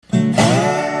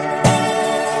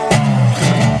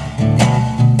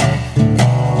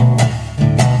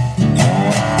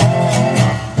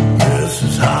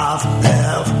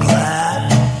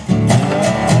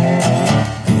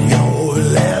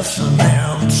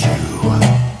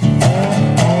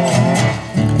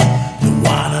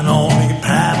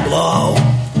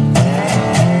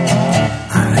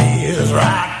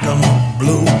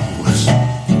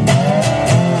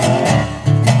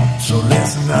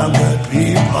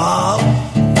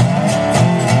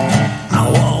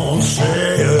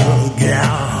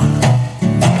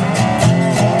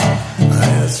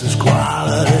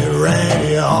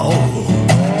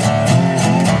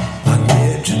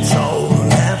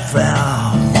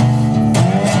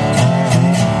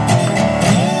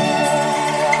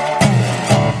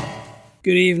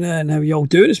Good evening, how are y'all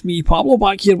doing? It's me, Pablo,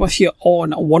 back here with you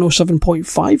on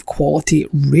 107.5 Quality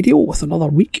Radio with another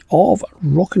week of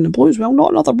Rockin' the Blues. Well,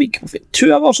 not another week, we've got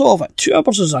 2 hours of it. 2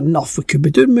 hours is enough. We could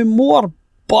be doing with more,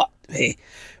 but hey,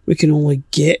 we can only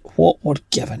get what we're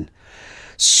given.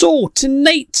 So,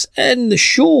 tonight in the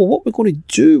show, what we're going to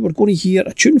do, we're going to hear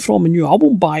a tune from a new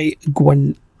album by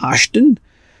Gwyn Ashton.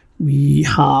 We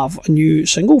have a new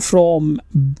single from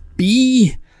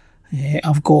B.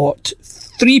 I've got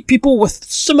 3 people with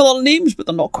similar names, but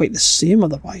they're not quite the same,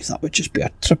 otherwise that would just be a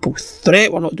triple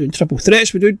threat. We're not doing triple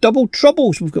threats, we do double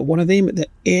troubles. We've got one of them at the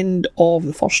end of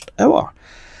the first hour.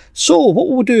 So what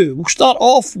we'll do, we'll start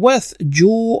off with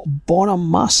Joe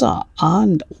Bonamassa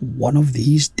and One of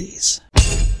These Days.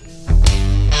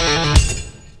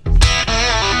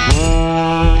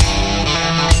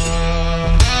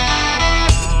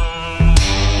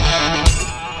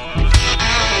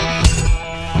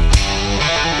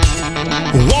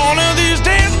 One of these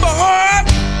days, boy,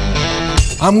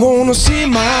 I'm gonna see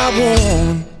my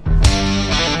woman.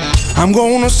 I'm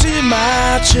gonna see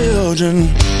my children,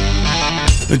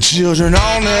 the children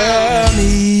on their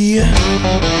knee.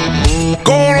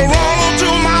 Gonna run up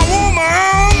to my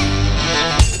woman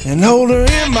and hold her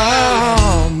in my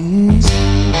arms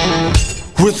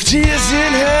with tears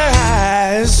in her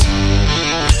eyes.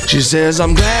 She says,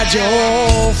 I'm glad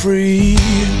you're free.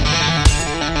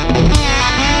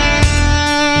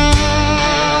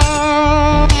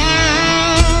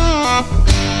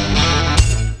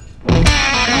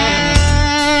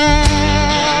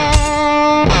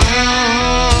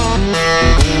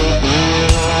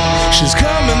 She's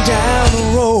coming down the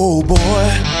road, boy.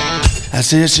 I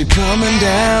said she's coming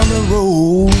down the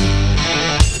road.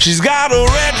 She's got a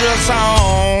red dress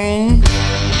on.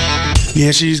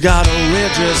 Yeah, she's got a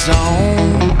red dress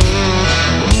on.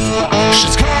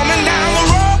 She's coming down the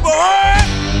road, boy,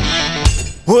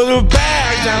 with her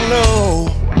bag down low.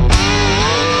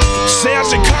 Says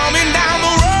she's coming down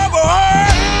the road, boy.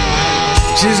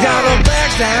 She's got her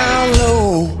bags down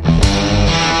low.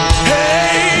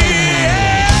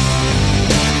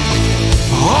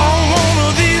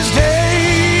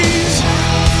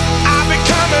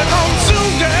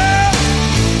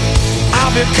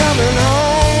 I'll be coming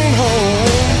on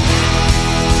home.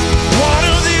 One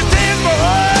of these days, boy,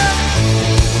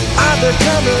 I'll be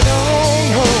coming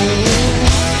on home.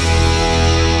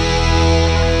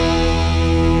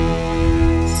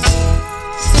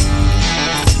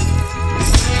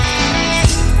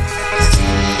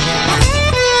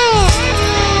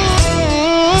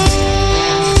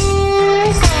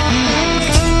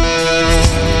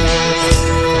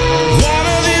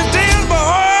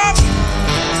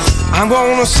 I'm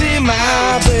gonna see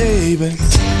my baby.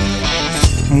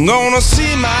 I'm gonna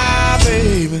see my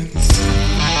baby.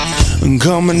 I'm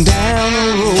coming down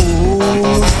the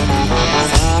road.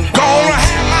 Gonna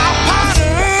have my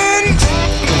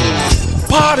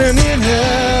pardon in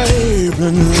her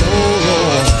apron. Oh,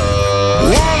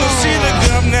 wanna see the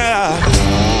governor.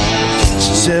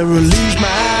 She said, release my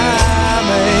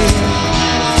man.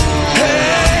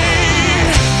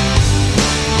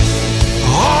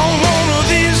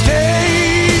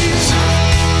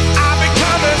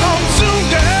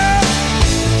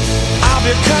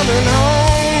 Coming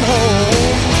on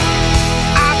home.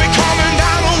 I'll be coming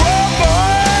down the road,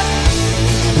 boy,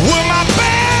 with my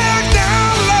bag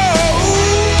down low.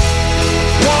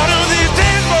 One of these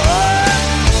days, boy,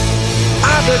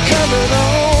 I'll be coming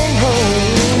on home.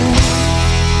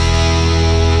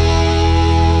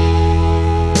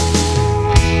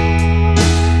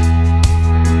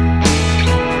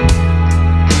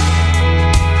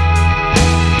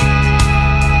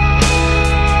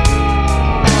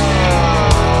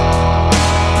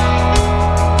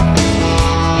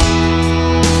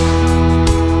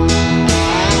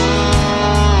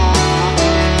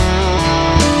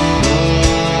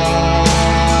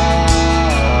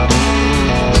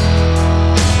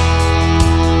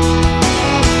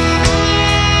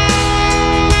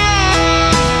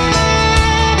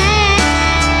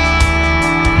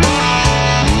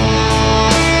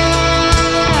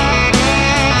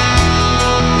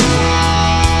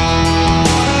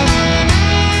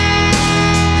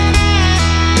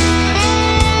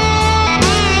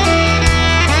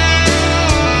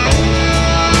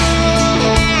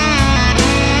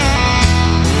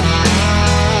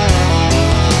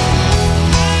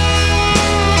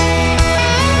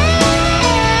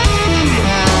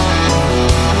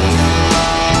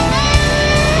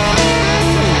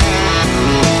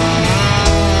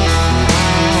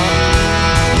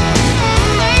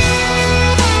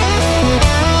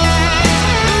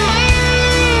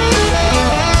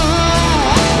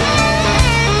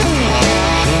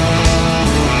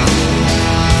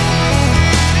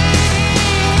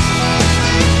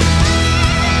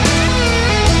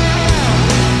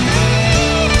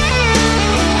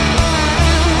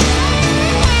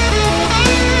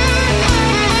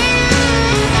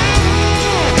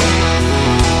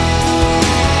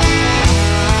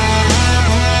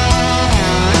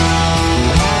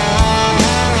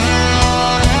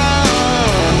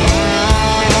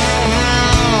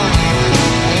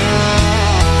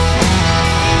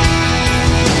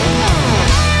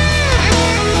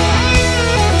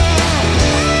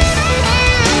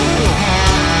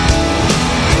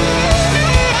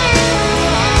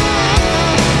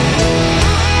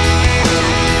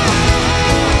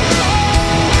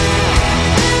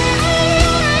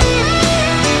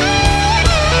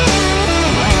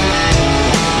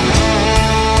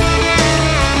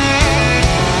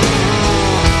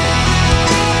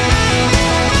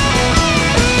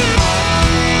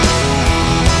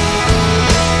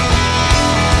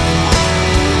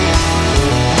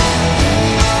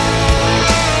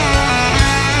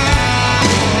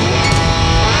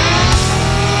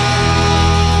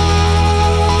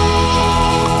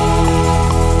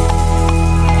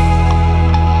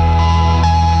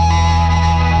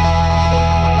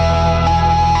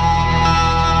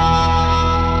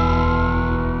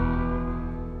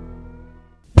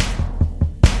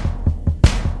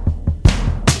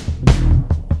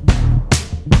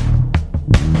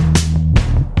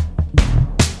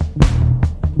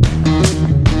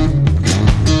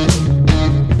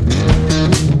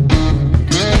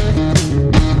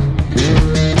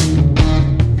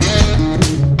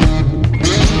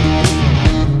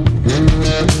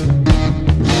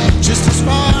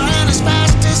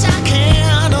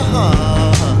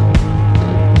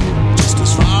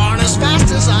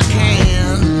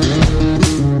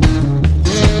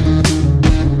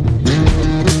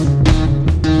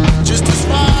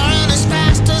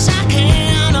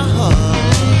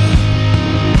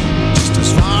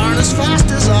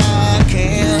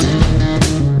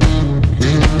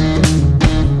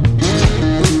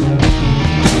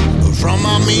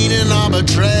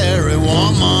 arbitrary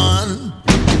woman.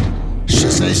 She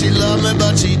say she love me,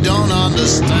 but she don't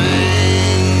understand.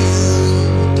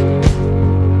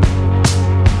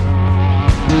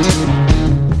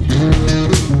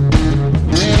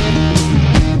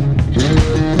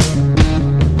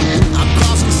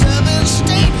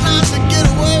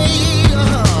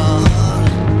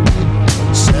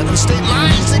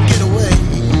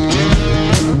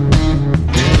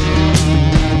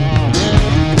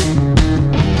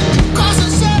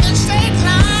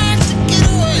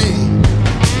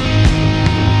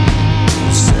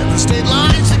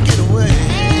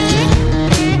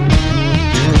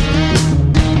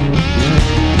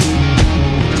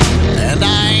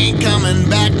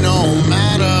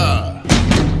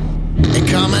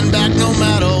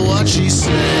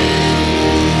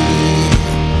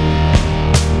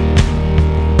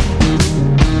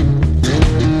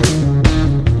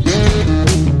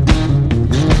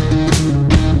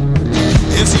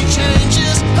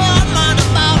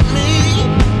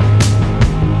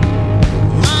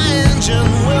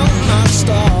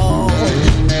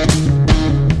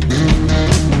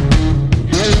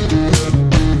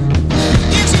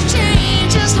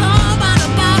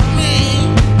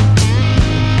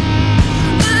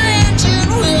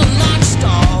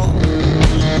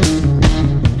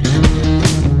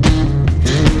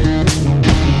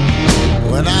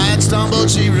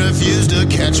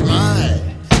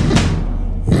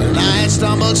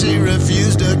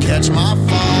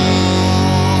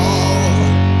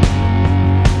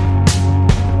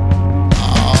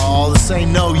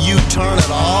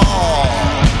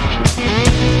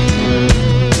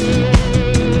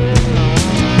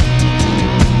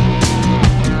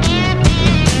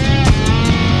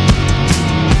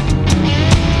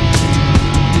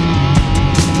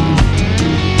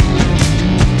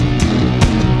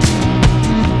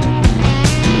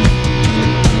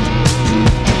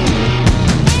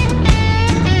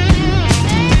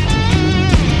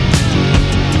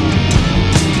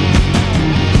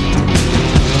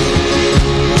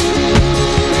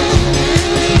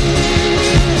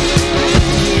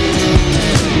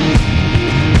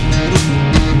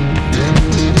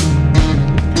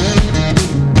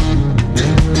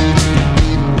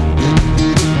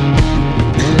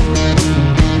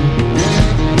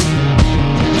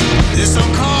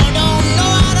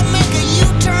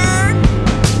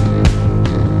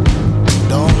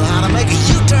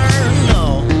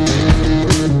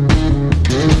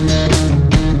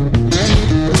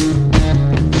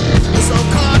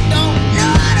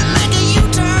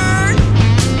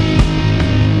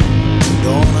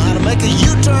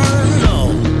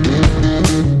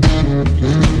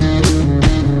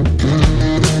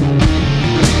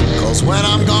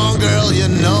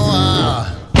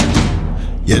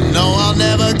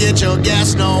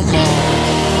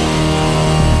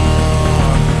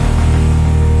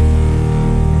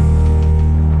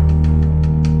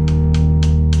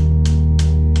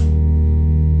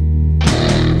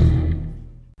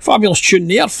 Fabulous tune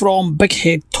there from Big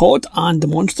Head Todd and the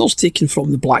Monsters, taken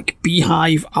from the Black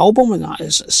Beehive album, and that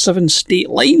is 7 State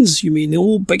Lines. You may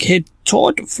know Big Head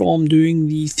Todd from doing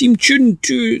the theme tune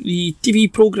to the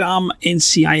TV programme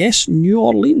NCIS New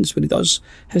Orleans, where he does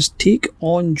his take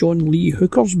on John Lee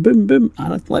Hooker's Boom Boom,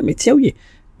 and let me tell you,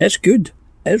 it's good.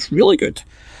 It's really good.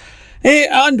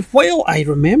 And while I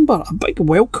remember, a big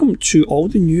welcome to all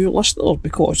the new listeners,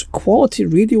 because quality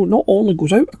radio not only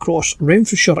goes out across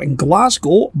Renfrewshire and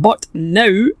Glasgow, but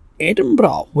now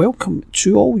Edinburgh. Welcome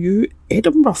to all you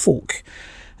Edinburgh folk.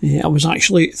 I was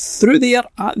actually through there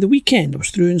at the weekend. I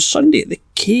was through on Sunday at the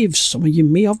Caves. Some of you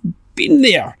may have been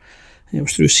there. I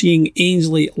was through seeing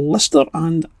Ainsley Lister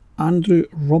and Andrew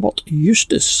Robert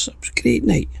Eustace. It was a great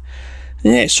night.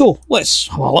 So let's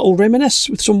have a little reminisce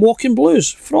with some Walking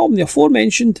Blues from the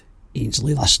aforementioned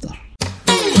Ainsley Lister.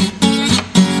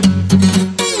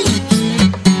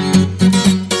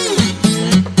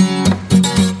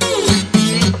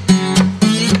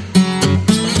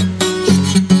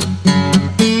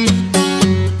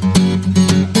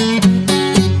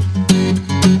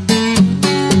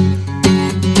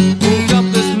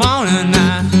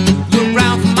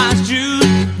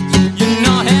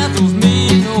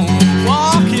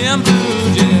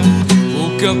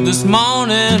 This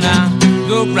morning I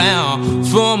look round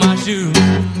for my shoes.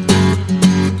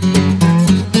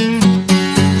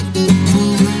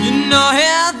 You know, I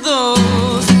had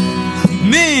those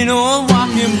mean old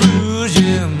walking blues,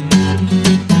 yeah.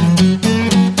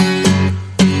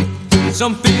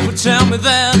 Some people tell me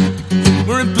that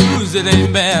wearing blues, it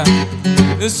ain't bad.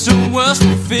 It's the worst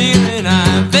feeling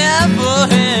I've ever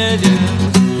had,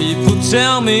 yeah. People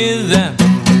tell me that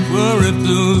wearing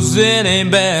blues, it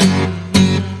ain't bad.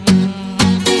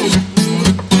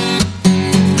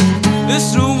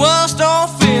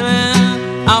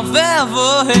 I've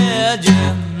ever had,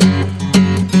 yeah.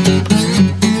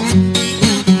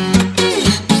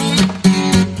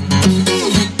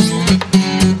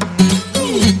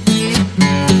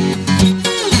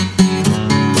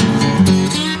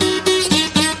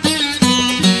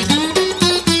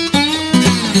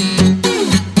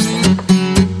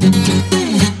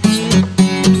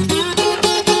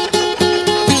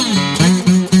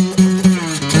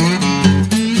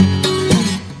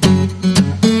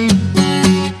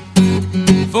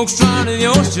 Folks drowned in the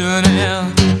ocean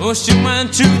and ocean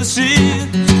went to the sea.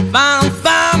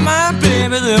 Find my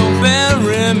baby, they'll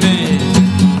bury me.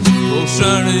 Folks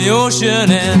drowned in the ocean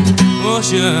and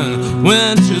ocean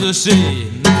went to the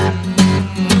sea.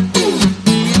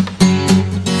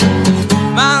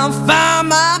 Find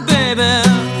my baby,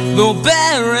 they'll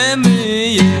bury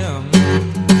me, yeah.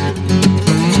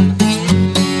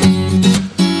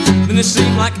 Then it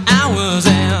seemed like hours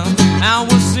and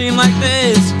hours seemed like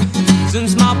days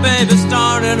since my baby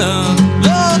started a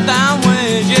low down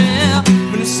wage, yeah.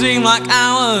 When it seemed like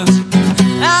hours,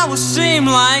 hours seemed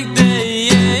like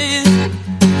days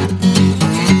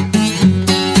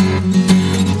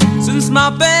since my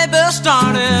baby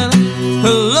started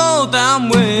a low down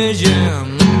wage, yeah.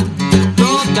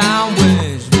 Low down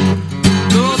wage,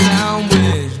 low down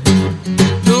wage,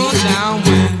 low down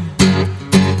wage.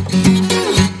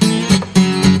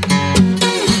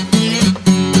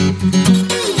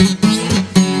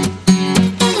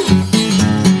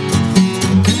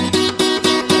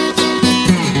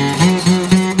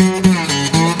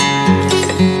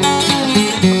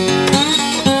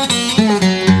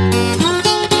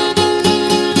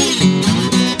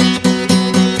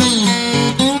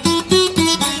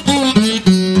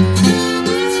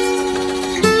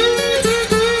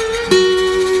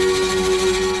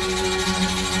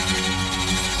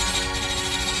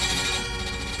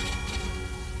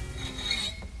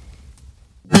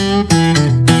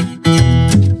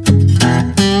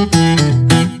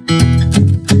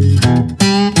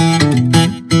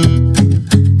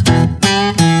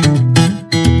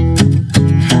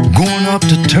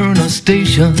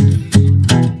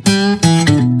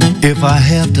 If I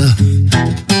have to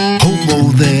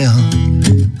hobo there,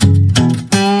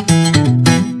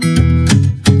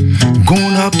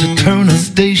 going up to Turner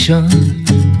Station.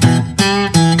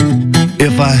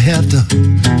 If I have to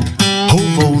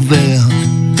hobo there,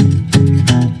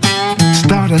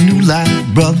 start a new life,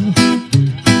 brother.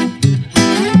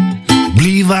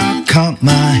 Believe I'll count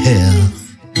my hair.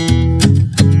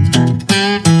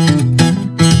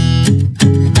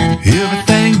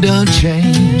 Everything done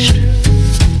changed.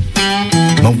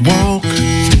 My walk,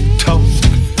 talk,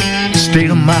 state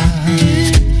of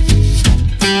mind.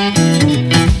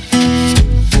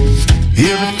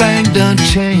 Everything done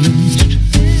changed.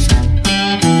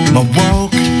 My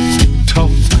walk,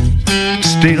 talk,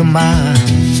 state of mind.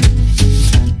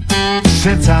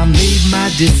 Since I made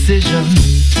my decision,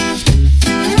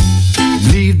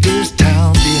 leave this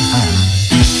town behind.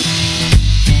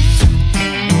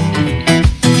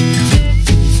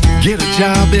 Get a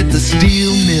job at the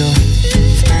steel mill.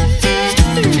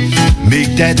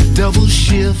 Make that double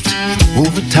shift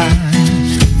overtime.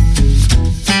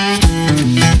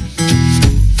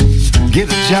 Get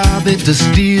a job at the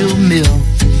steel mill.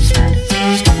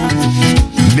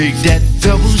 Make that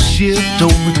double shift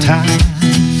overtime.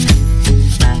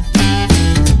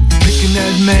 Picking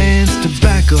that man's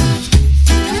tobacco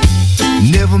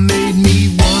never made me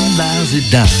one lousy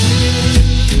dime.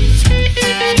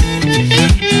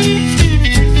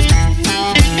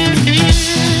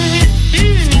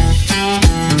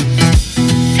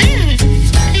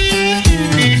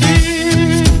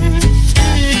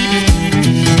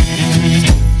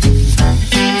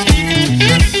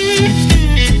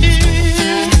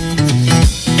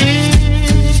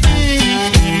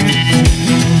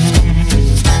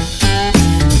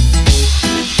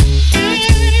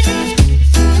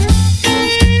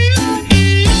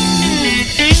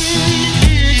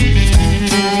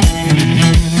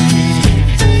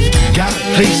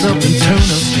 Place up in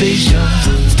Turner Station.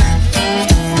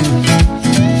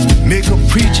 Make a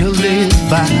preacher live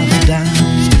by the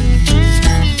dime.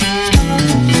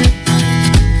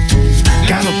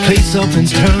 Got a place up in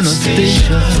Turner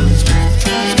Station.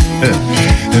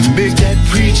 And make that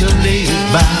preacher live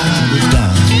by the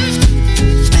dime.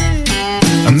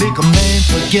 And make a man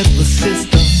forget the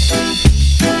system,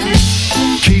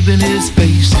 keeping his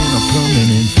face in a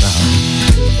permanent frown.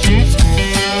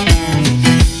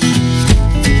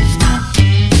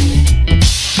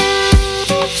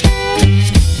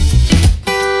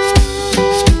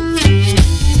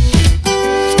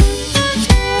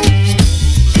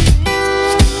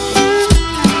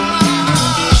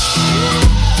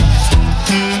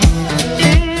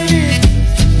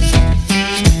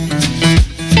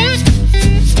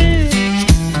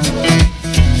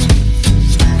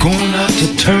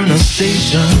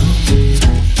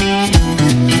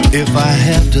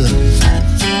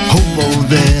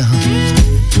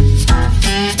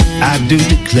 I do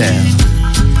declare,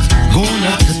 going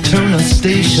up to Turner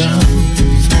Station.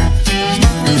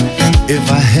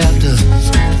 If I have to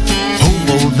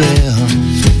over there,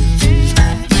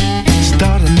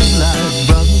 start a new life,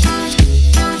 brother.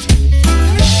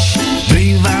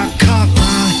 Believe I caught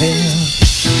my hair.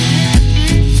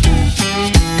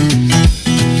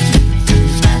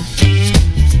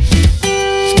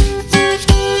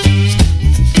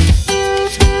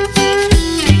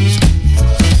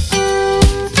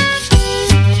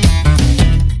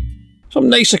 Some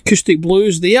nice acoustic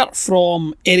blues there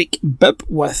from Eric Bibb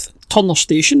with Turner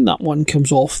Station. That one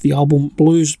comes off the album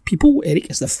Blues People.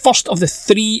 Eric is the first of the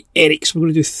three Erics. We're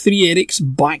going to do three Erics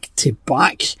back to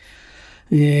back.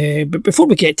 But before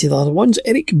we get to the other ones,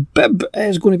 Eric Bibb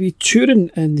is going to be touring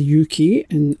in the UK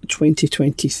in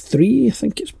 2023. I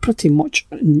think it's pretty much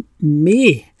in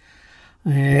May.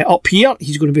 Up here,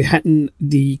 he's going to be hitting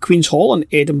the Queen's Hall in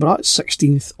Edinburgh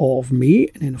 16th of May.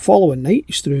 And then the following night,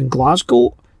 he's through in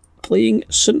Glasgow playing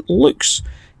St Luke's.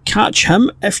 Catch him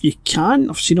if you can.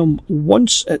 I've seen him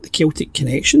once at the Celtic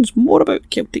Connections. More about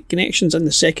Celtic Connections in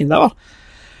the second hour.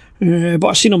 But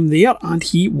I've seen him there and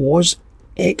he was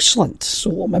excellent.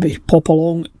 So maybe pop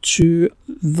along to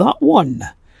that one.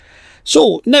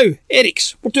 So now,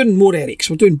 Erics. We're doing more Erics.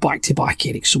 We're doing back-to-back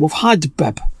Erics. So we've had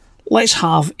Bibb. Let's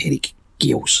have Eric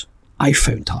Gales. I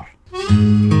Found Her.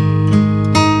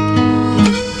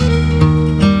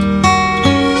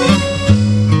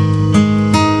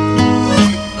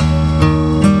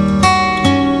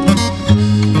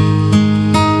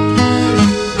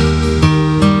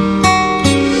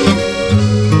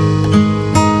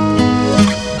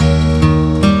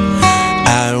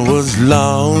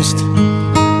 Lost,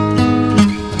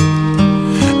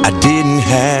 I didn't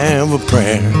have a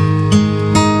prayer.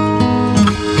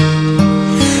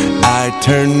 I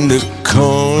turned the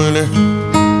corner,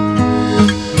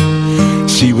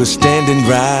 she was standing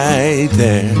right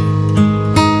there,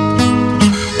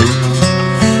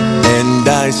 and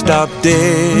I stopped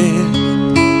dead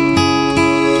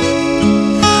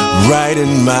right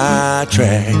in my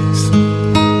tracks.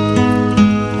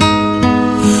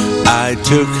 I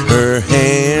took her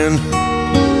hand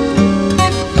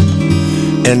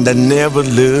and I never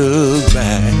looked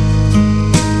back.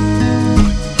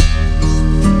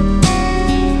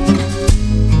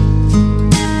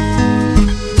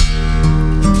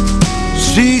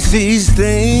 She sees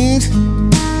things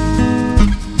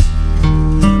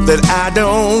that I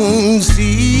don't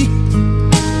see.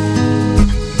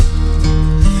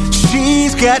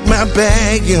 She's got my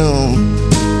back on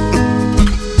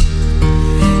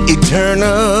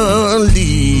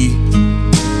eternally.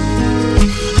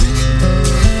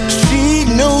 She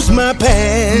knows my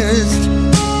past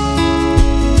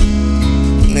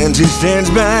and she stands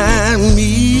by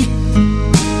me.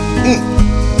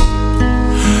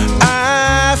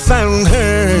 I found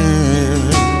her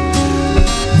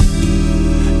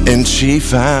and she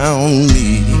found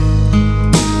me.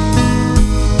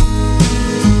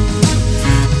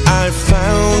 I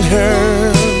found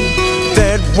her,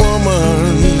 that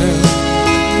woman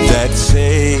that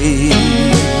saved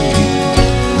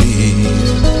me.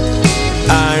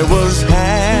 I was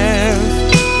half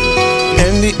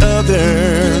and the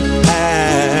other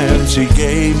half she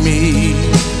gave me.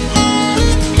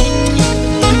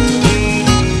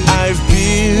 I've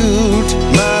built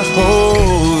my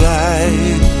whole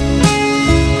life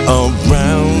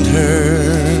around her.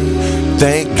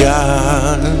 Thank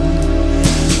God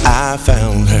I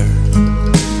found her.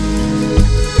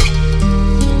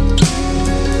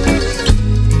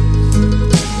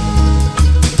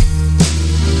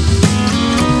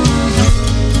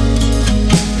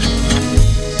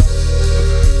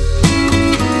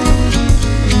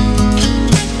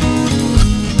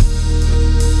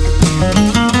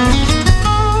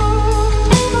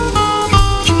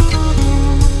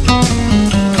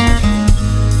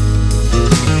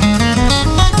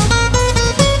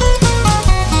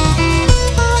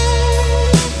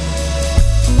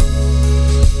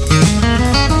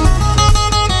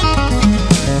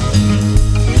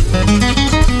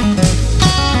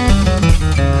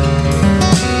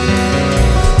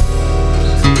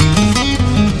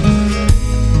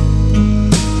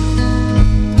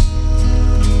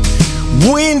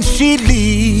 When she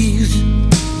leaves,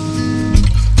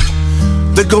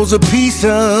 there goes a piece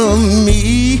of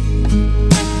me,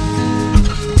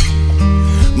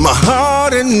 my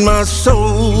heart and my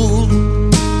soul.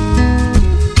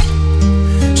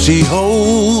 She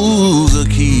holds a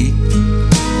key.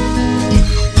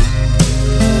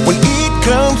 When it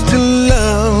comes to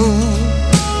love,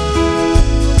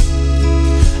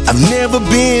 I've never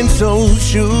been so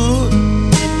sure.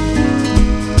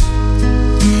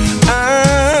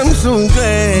 so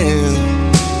glad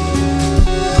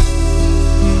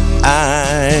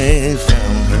I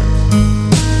found her.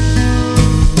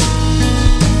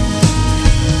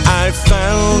 I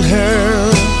found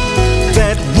her,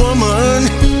 that woman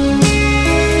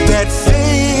that saved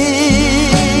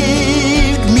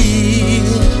me.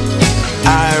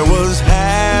 I was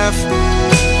half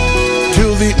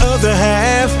till the other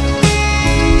half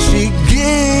she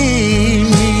gave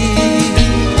me.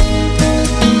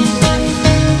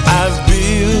 I've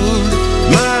built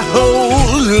my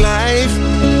whole life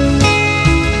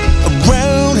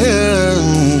around her.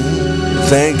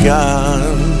 Thank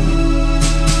God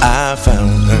I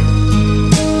found her.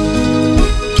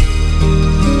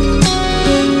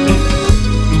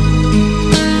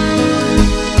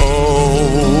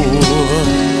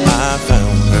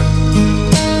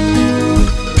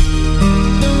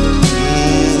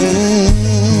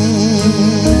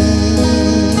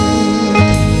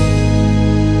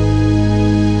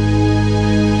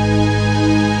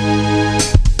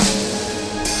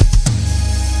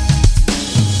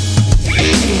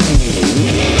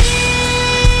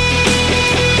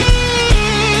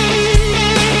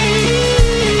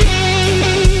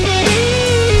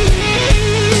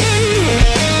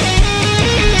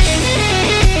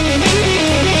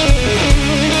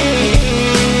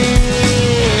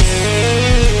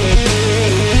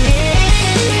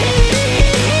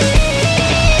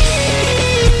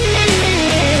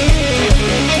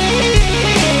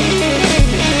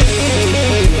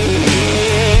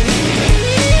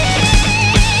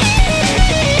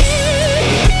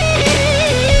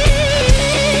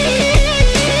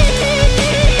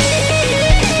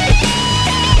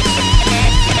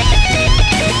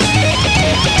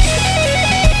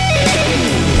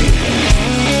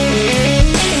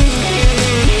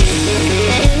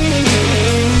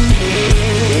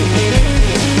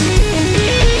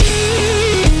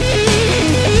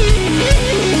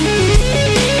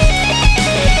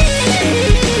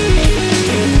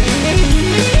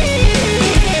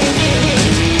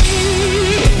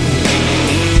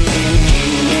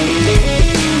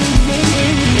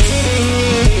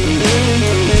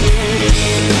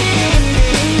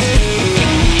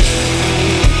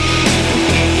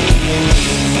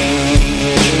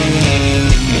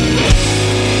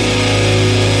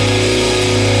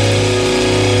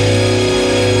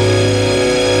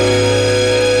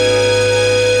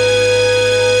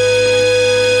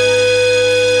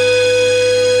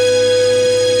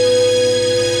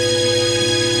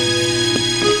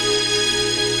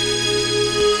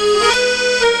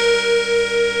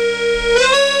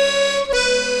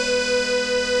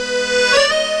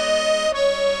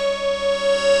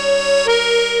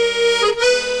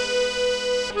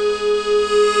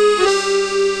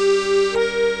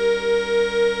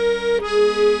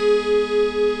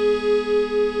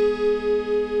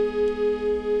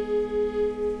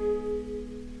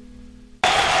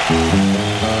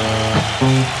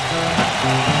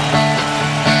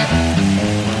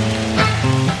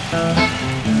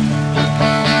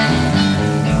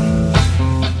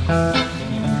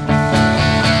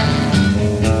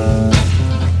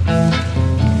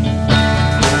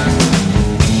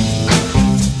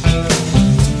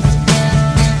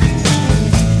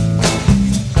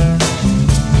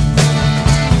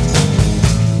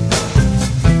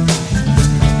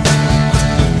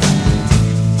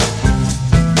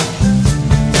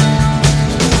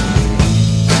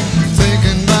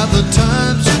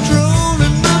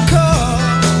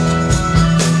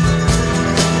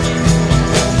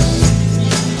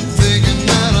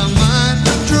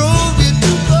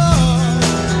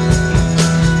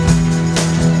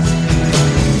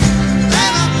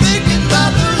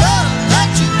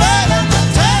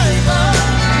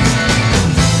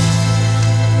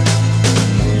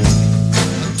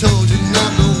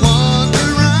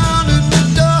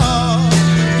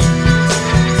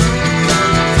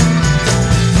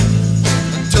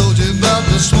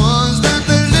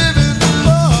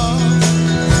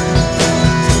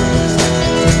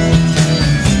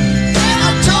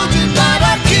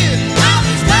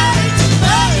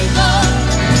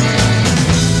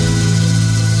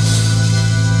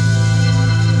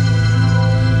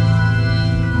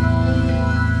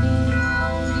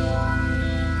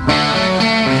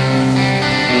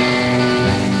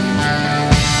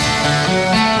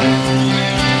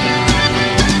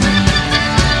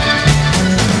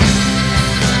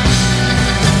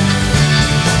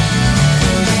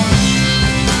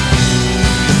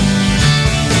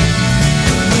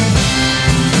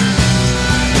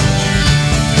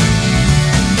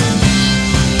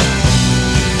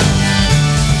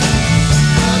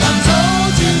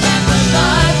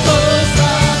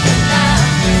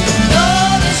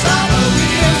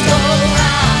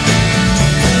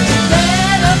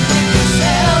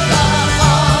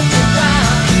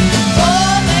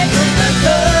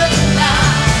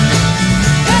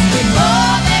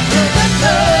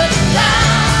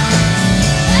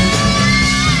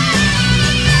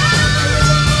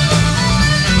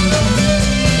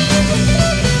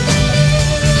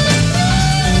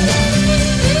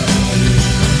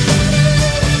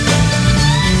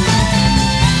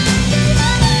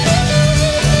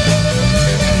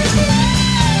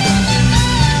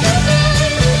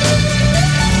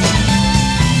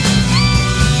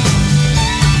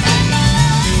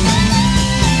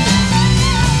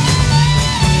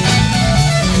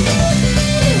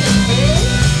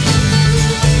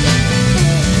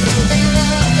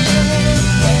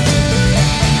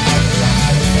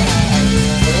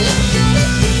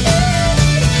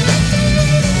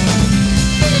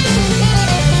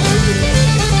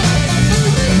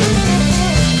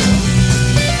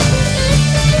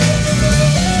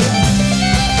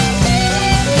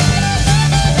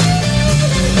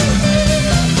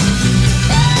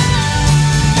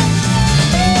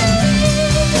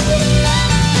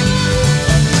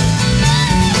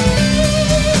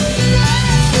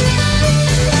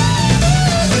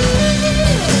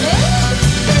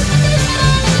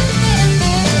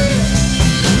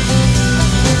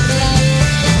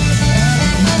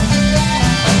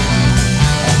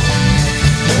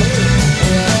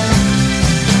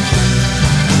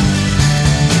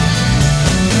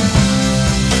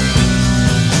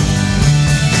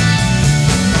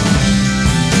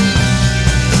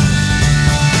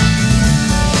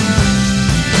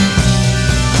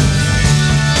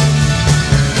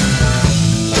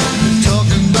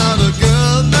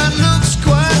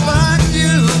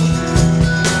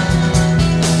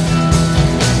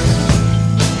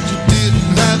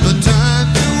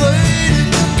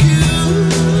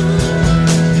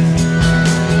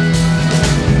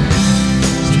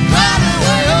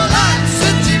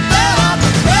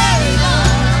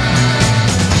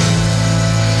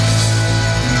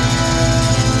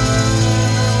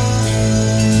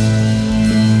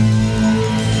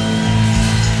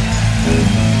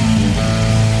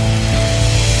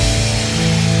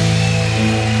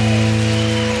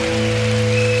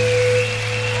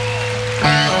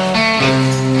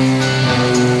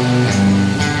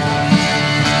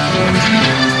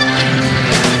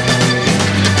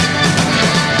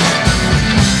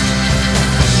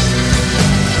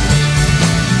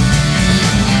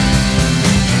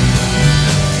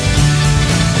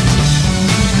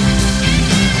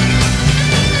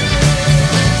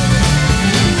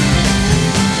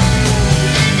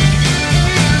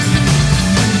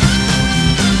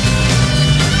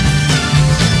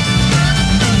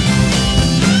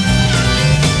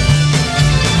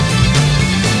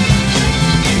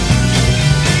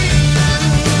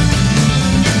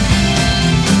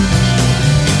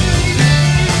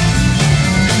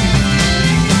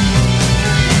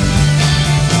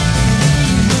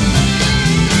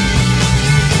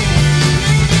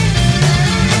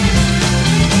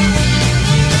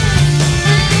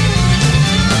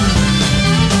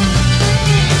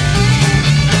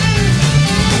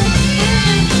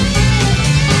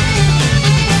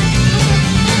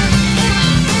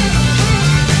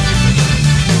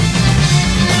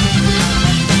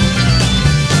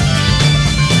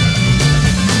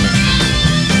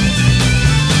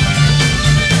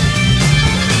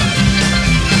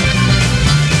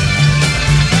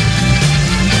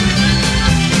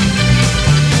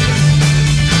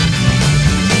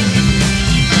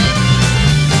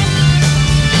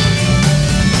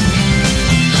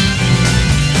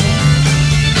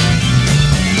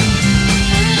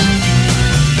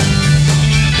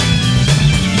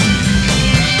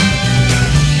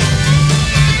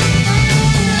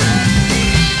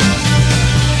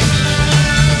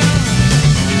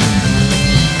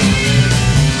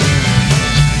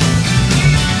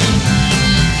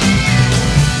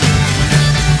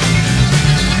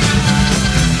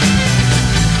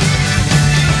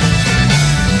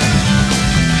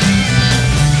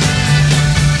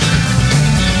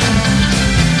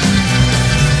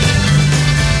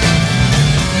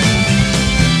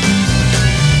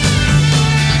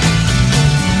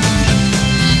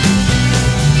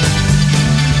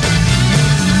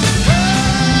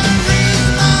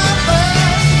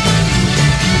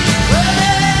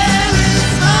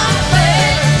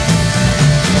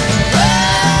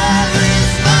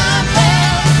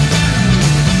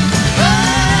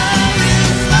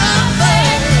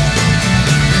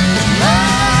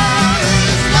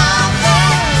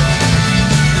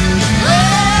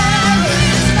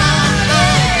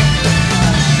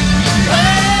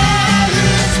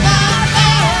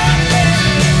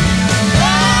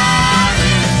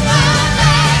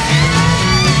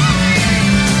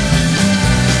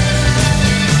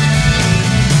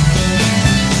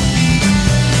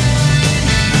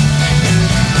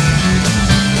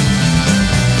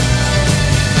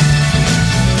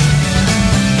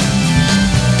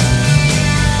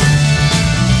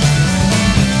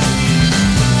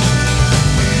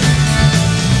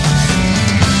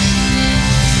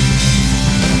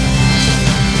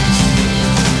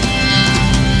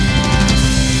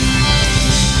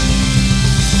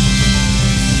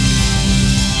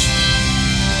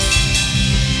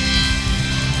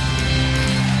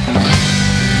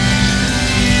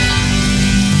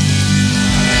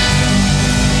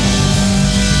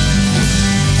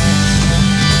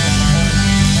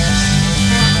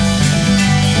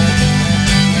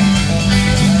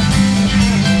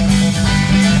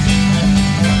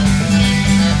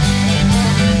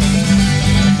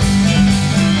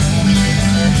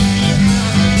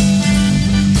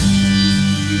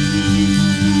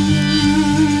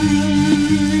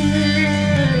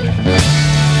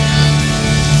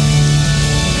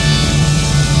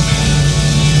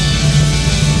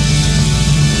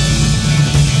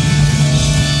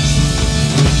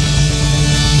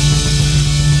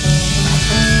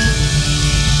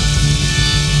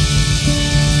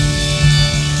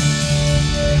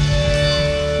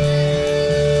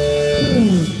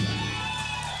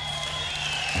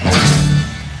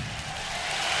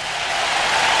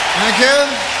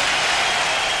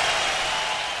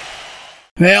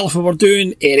 Well, if we were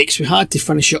doing Eric's, we had to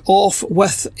finish it off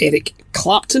with Eric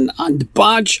Clapton and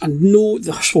Badge. And no,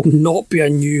 this will not be a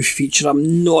new feature.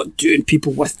 I'm not doing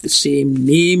people with the same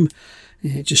name.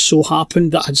 It just so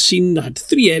happened that I had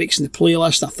 3 Erics in the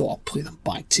playlist. I thought I'll play them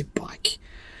back to back.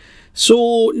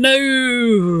 So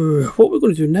now, what we're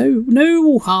going to do now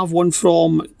we'll have one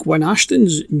from Gwen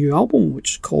Ashton's new album,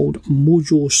 which is called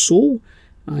Mojo Soul.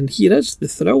 And here is The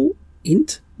Thrill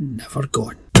Ain't Never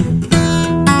Gone.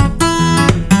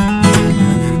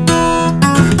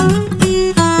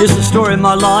 Here's the story of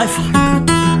my life.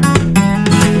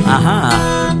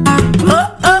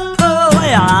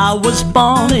 I was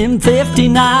born in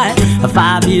 59. At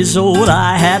 5 years old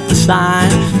I had the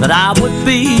sign that I would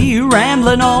be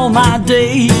rambling all my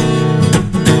days.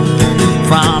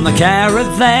 From a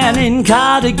caravan in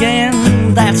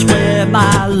Cardigan, that's where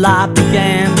my life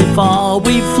began, before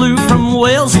we flew from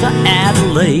Wales to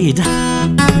Adelaide.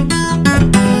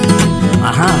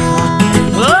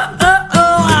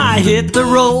 I hit the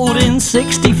road in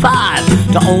 65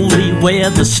 to only where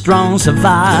the strong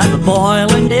survive. A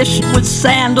boiling dish with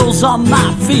sandals on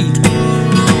my feet.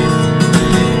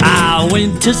 I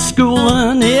went to school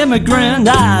an immigrant,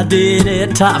 I did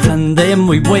it tough, and then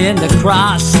we went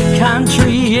across the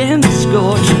country in the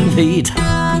scorching heat.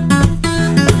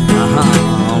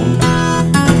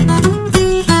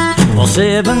 Well,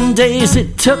 7 days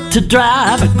it took to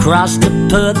drive across to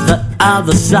Perth the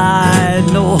other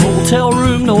side. No hotel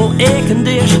room, no air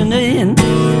conditioning.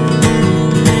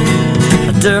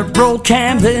 A dirt road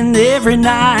camping every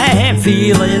night,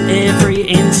 feeling every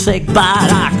insect bite.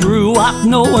 I grew up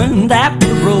knowing that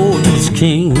the road was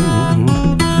king.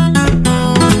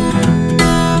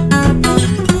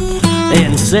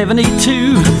 In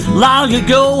 72, long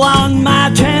ago on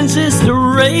my transistor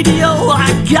radio,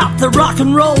 I got the rock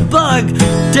and roll bug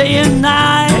day and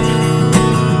night.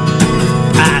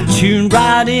 I tuned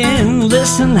right in,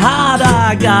 listen hard,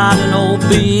 I got an old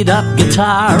beat up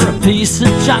guitar, a piece of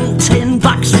junk, $10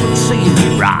 would see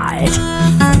me right.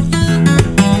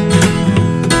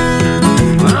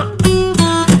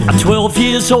 At 12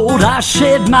 years old I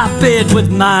shared my bed with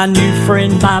my new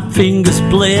friend, my fingers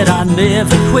bled, I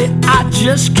never quit, I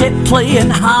just kept playing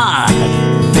hard.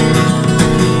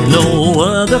 No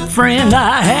other friend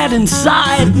I had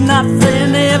inside,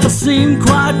 nothing ever seemed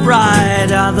quite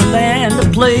right other than to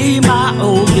play my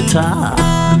old guitar.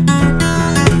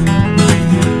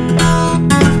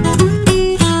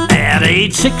 At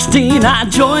age 16 I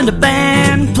joined a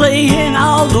band, playing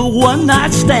all the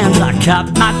one-night stands. I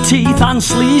cut my teeth on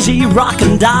sleazy rock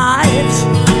and dives.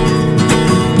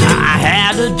 I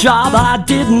had a job I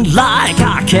didn't like,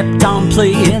 I kept on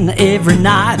playing every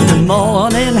night. The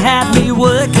morning had me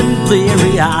working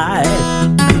bleary-eyed.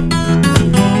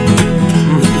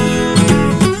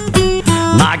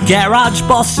 My garage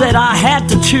boss said I had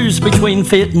to choose between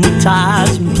fitting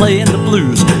tires and playing the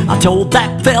blues. I told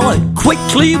that fella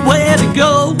quickly where to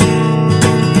go.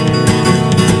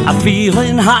 I'm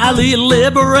feeling highly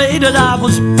liberated, I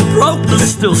was broke but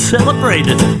still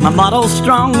celebrated. My motto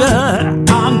stronger,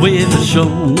 on with the show.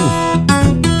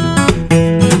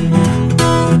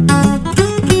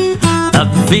 A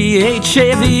V8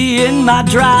 Chevy in my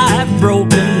drive,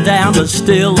 broken down but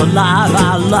still alive.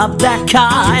 I love that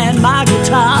car and my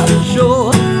guitar for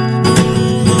sure.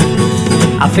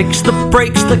 I fixed the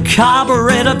brakes, the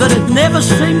carburetor, but it never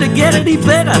seemed to get any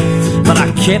better. But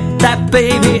I kept that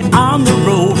baby on the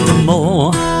road for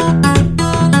more.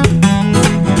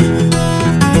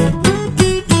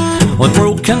 With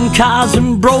broken cars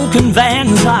and broken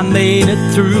vans, I made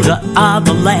it through to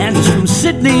other lands, from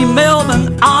Sydney,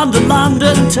 Melbourne, on to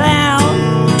London town.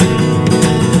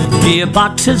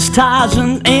 Gearboxes, tires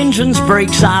and engines,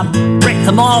 brakes, I wrecked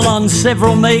them all on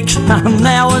several makes. I'm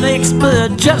now an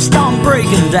expert just on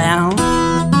breaking down.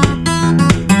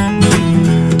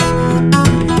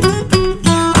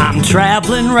 I'm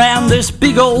traveling around this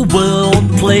big old world,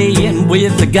 playing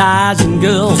with the guys and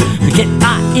girls to get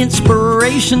my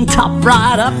inspiration top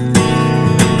right up.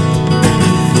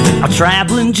 A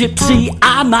traveling gypsy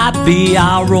I might be,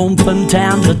 I'll roam from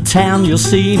town to town. You'll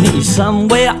see me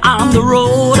somewhere on the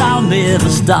road, I'll never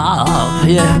stop,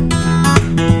 yeah.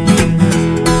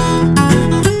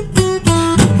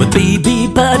 With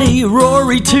BB Buddy,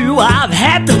 Rory too, I've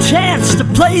had the chance to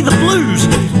play the blues.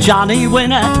 Johnny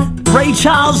Winter, Ray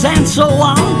Charles and so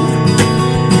on.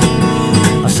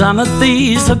 Some of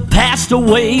these have passed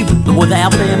away, but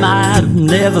without them I'd have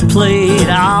never played.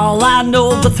 All I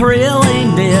know, the thrill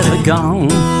ain't never gone.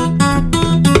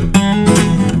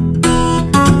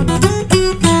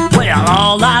 Well,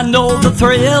 all I know, the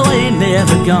thrill ain't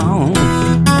never gone.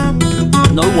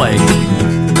 No way.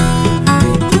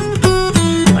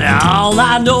 Well, all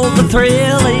I know the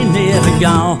thrill ain't never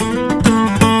gone.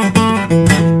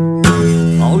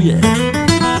 Oh yeah.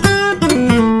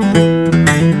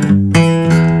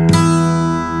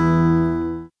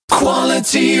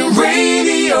 Quality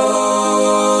Radio.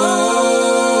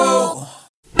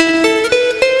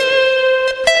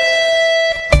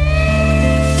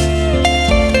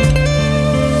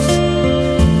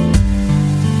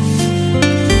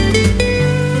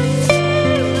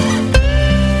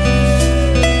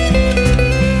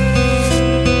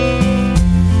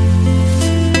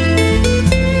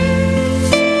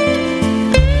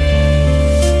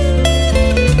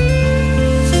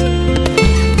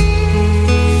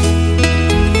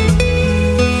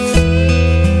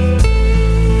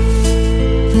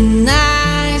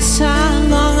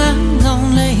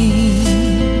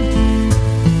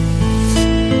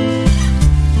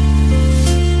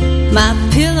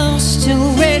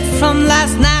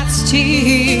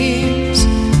 Tears.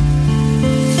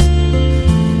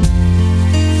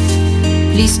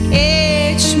 Please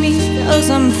catch me as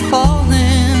I'm falling.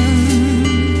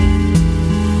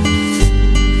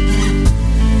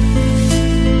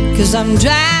 Cause I'm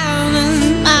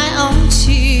drowning my own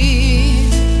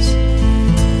tears.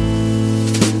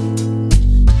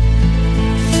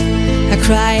 I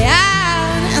cry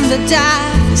out in the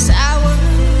darkest hour.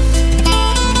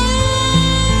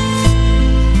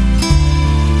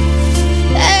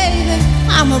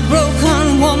 I'm a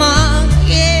broken woman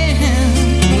again.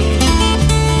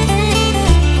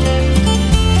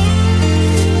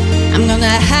 I'm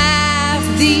gonna have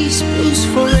these blues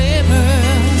forever.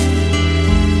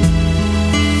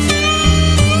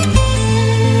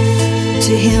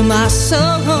 To heal my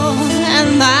sorrow and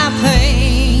my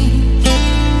pain.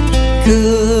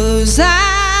 'Cause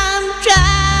I'm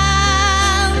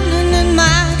drowning in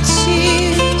my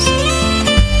tears.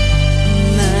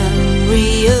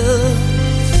 Memory of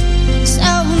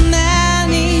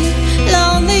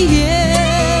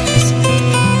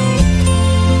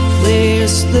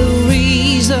the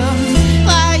reason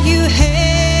why you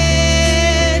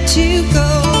had to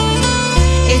go.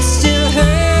 It still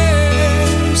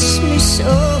hurts me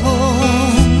so.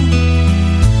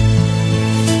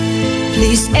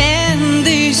 Please end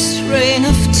this rain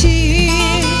of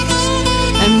tears.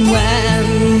 And when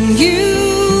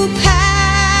you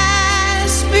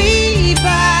pass me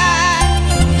by,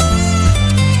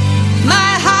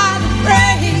 my heart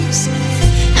breaks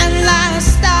and I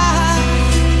start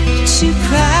to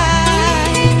cry.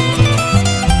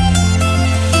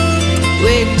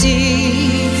 Where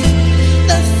did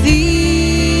the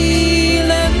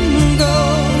feeling go?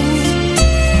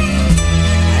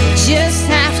 I just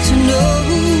have to know.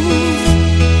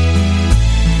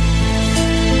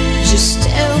 Just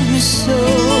tell me so.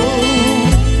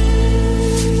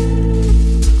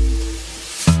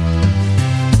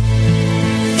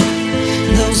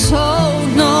 Those old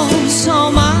notes on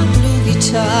my blue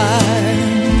guitar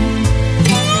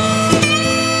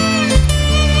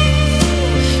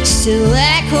still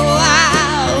echo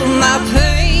out my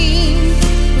pain.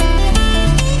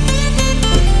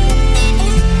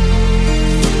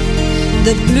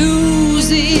 The blues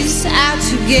is out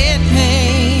to get me.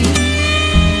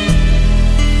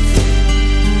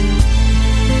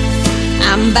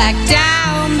 I'm back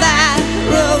down that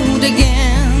road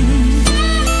again.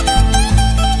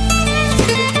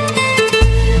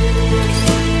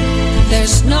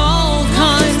 There's no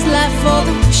coins left for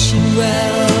the wishing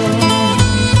well.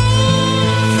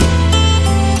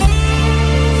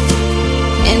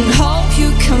 And hope you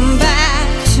come back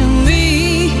to me.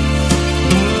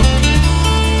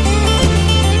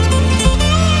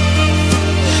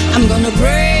 I'm gonna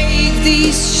break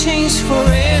these chains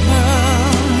forever.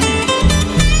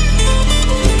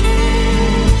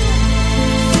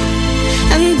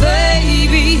 And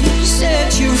baby, set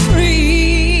you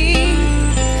free.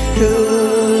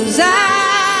 'Cause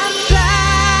I'm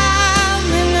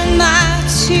drowning in my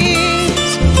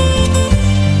tears.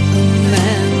 A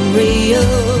memory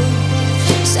of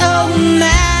so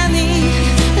many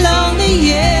lonely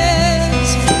years.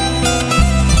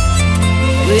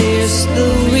 Where's the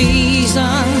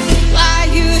reason why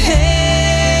you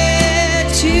had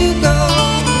to go?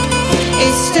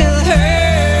 It still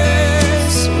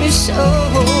hurts me so.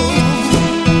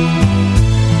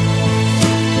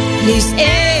 Please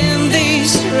end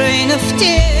this rain of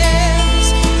tears.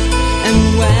 And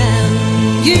when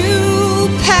you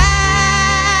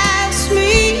pass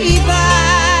me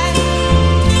by,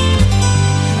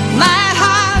 my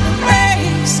heart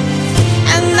breaks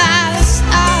and I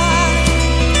start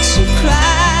to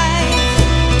cry.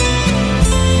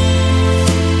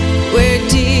 Where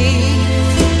did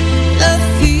the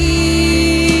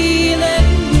feeling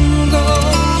go?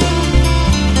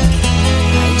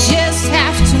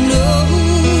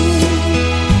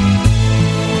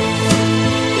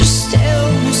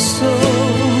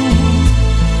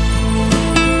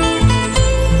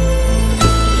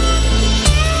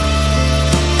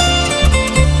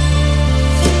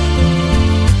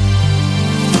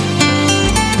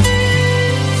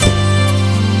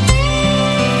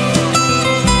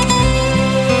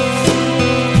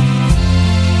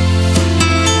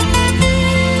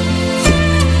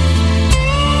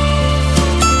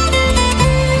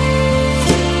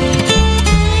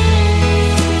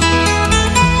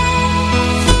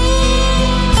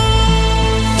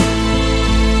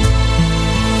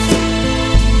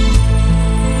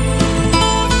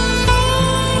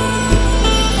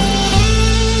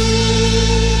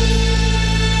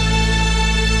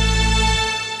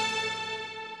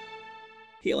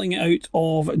 out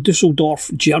of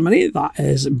Dusseldorf, Germany, that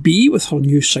is B with her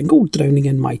new single, Drowning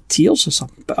in My Tears. It's a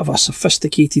bit of a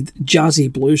sophisticated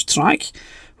jazzy blues track,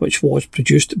 which was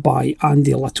produced by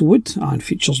Andy Littlewood and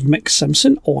features Mick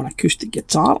Simpson on acoustic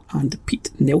guitar and Pete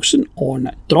Nelson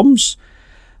on drums.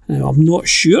 Now, I'm not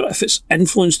sure if it's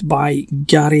influenced by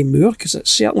Gary Moore, because it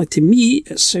certainly, to me,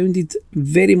 it sounded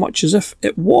very much as if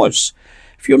it was.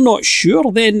 If you're not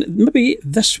sure, then maybe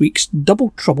this week's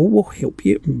Double Trouble will help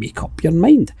you make up your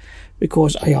mind,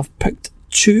 because I have picked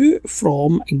two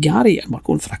from Gary, and we're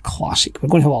going for a classic. We're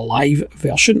going to have a live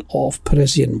version of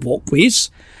Parisian Walkways,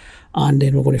 and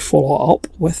then we're going to follow it up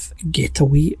with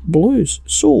Getaway Blues.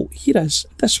 So here is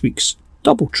this week's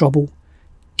Double Trouble,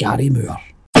 Gary Moore.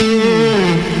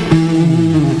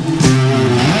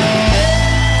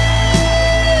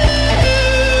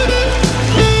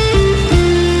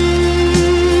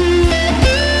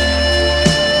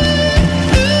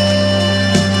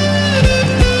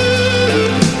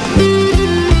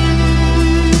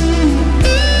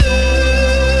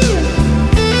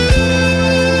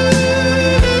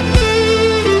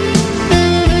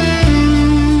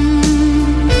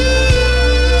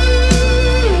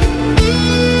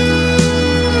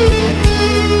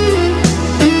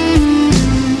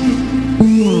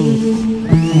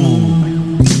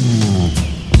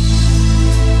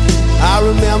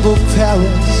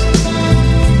 Paris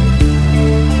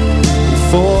in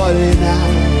 49,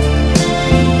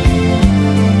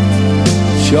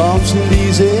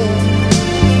 Champs-Élysées,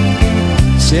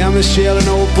 Saint-Michel and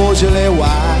old Beaujolais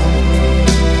wine.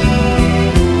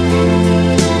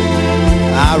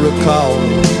 I recall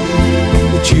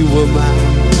that you were mine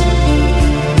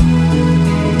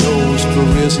in those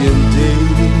Parisian days.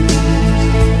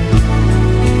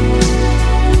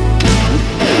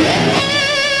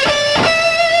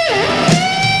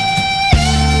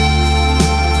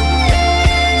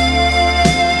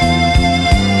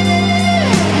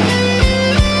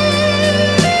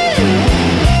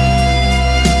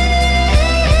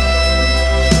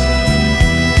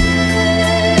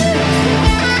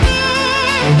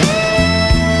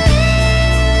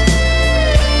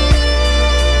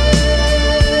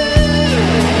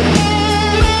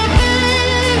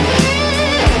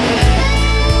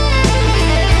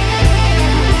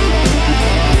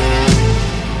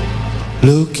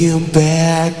 Looking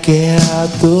back at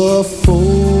the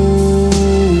photographs,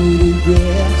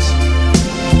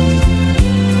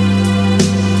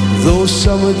 those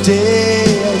summer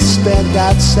days spent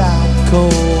outside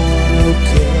corner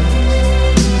cafes.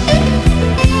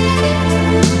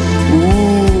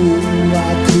 Ooh,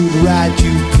 I could write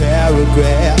you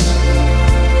paragraphs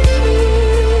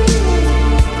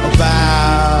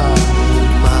about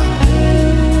my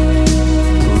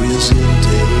prison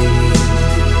days.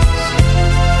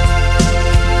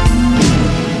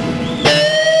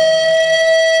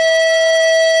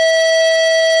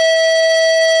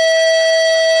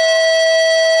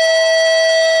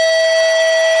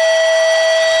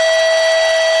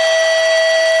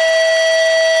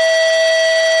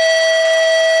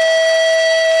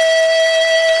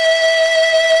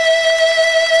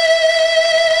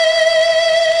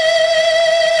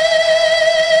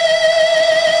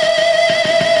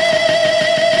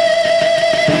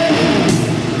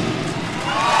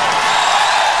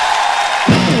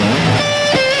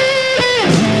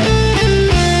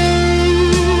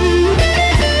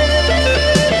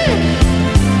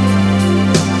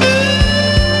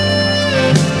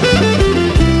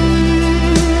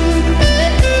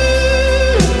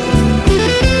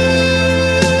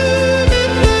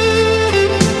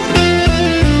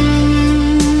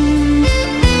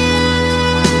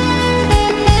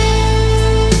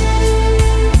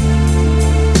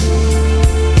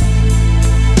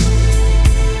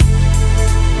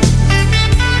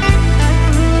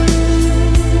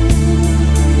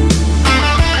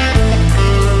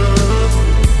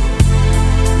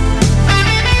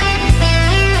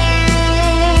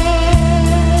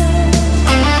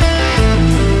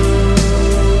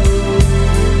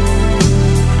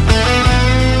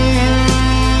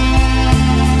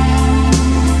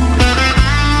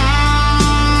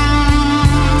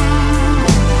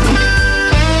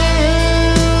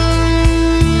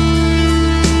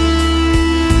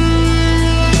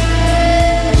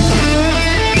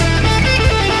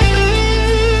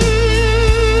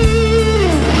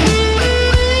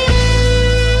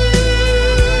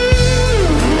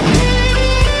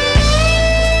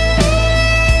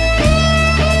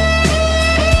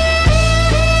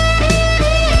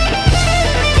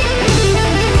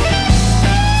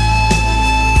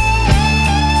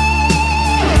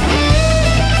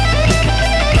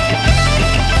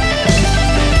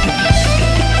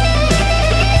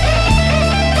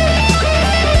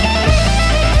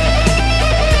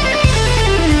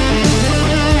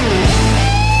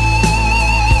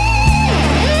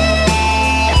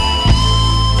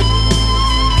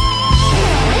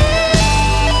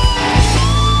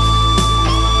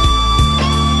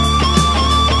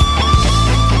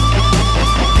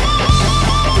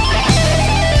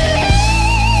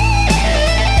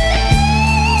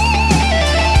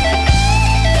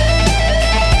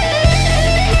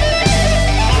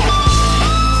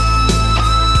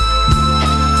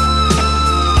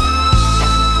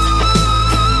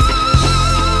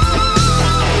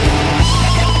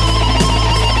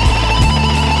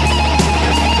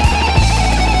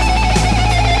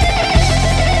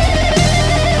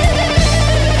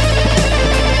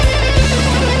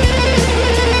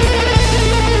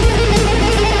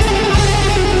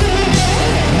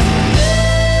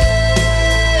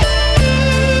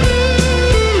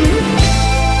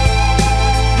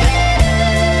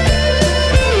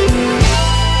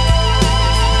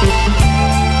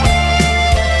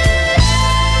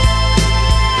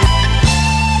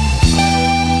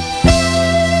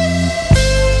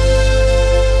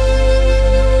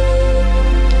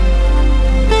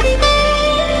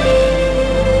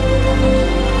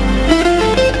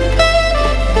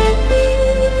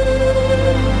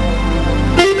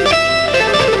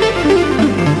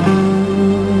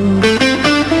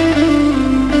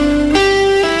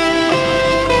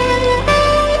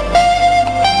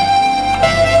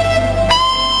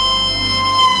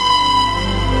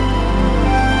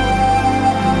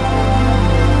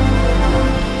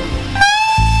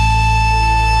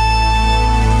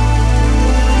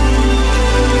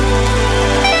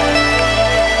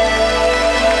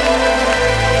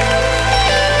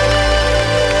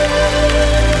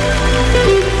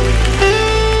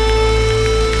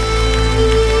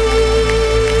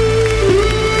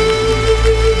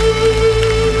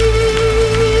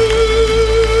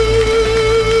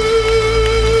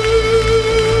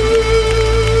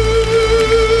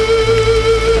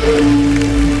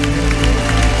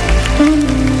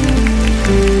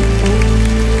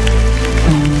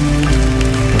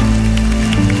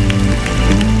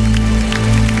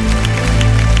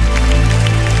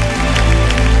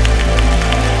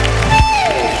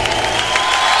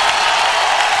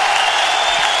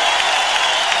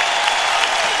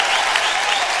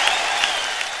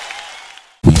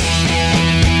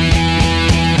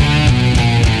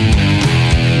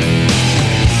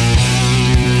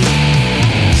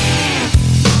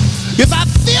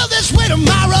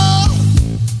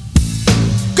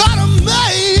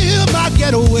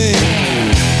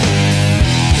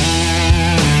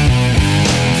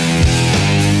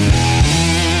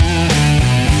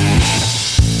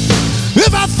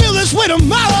 this way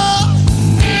tomorrow,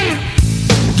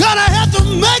 gonna have to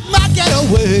make my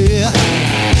getaway.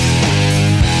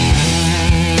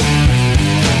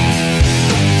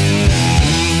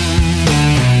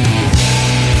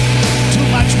 Too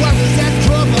much worries and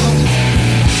trouble,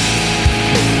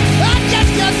 I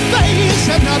just can't face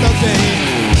another day.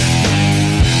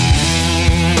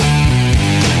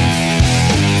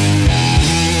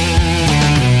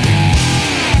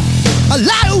 A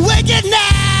lot of wicked now.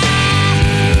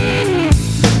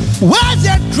 Words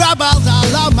and troubles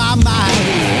all on my mind.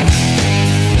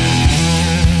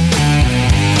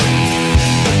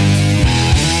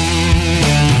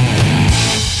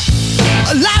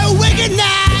 A lot of wicked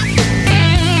now.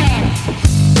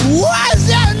 Words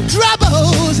and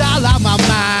troubles all on my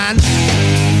mind.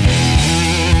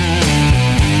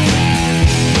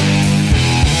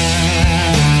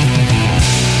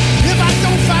 If I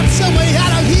don't find some way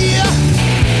out of here,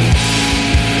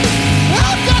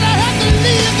 I'm gonna have to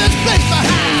leave this place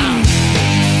behind.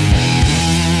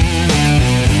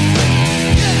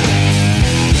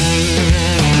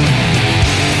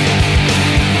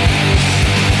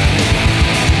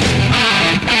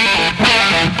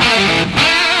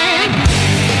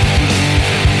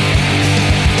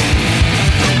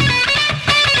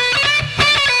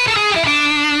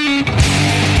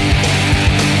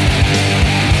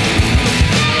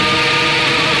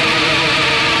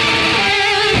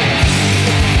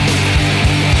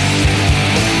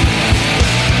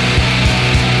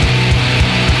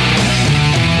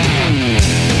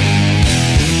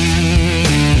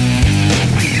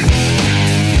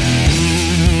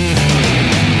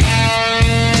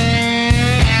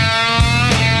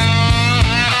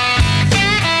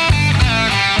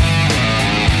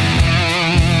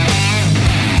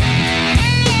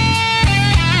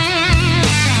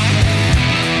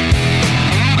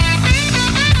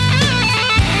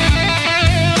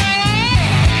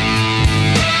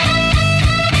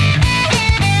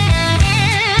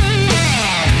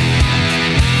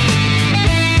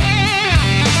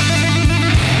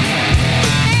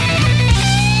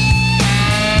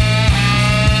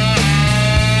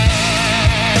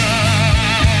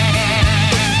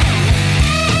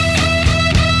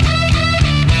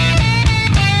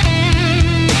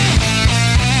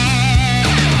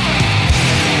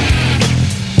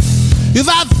 If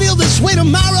I feel this way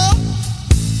tomorrow,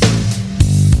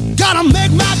 gotta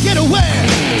make my getaway.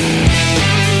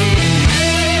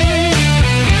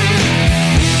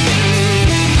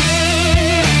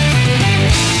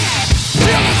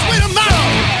 Feel this way tomorrow,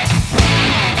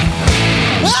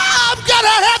 I'm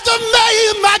gonna have to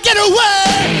make my getaway.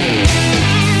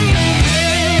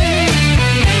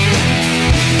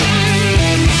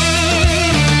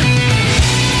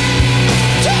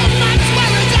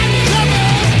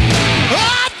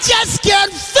 Just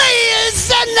can't face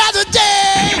another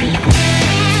day.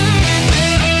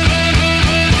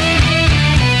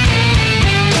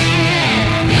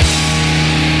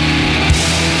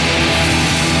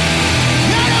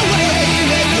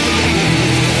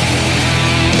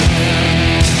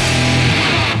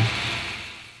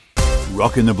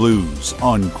 Rockin' the Blues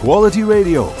on Quality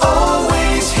Radio.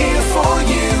 Always here for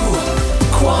you.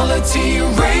 Quality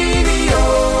Radio.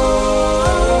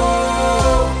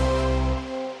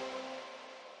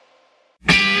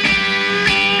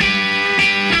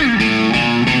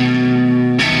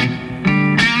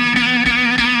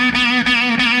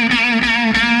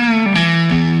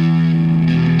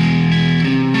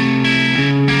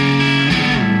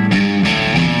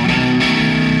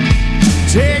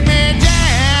 Take me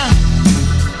down,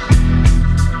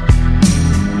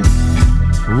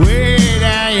 way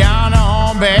down yonder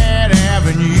on Bad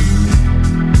Avenue.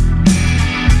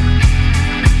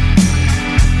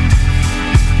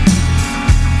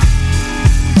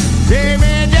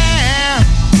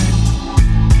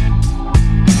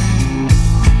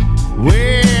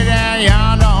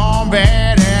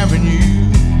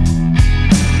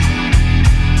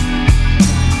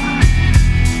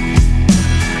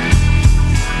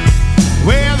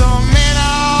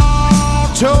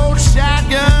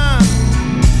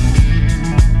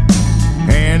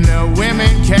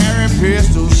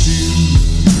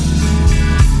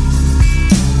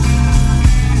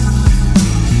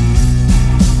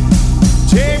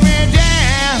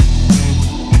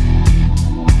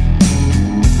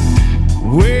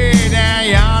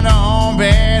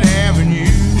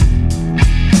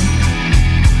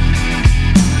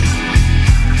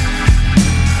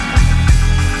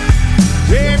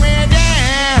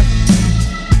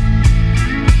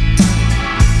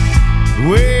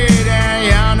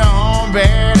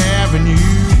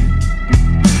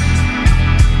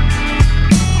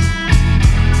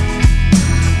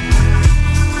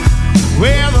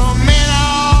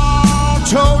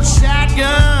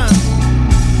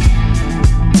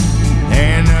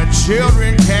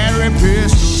 children carry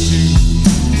pistols too.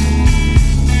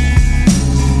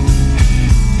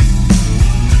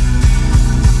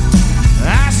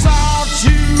 I saw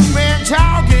two men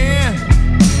talking.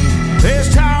 They's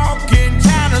talking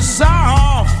kind of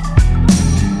soft.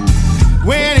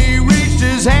 When he reached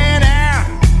his hand out,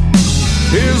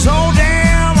 his whole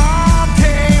damn arm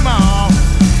came off.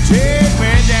 Take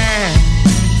me down,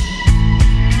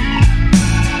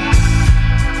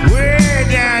 way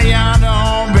down yonder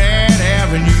on Bad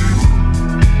Avenue.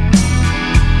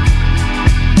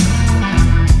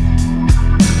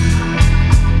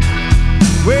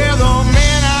 Where the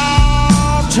men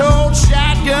all told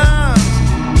shotguns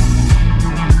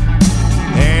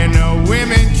and the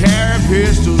women carry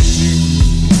pistols too.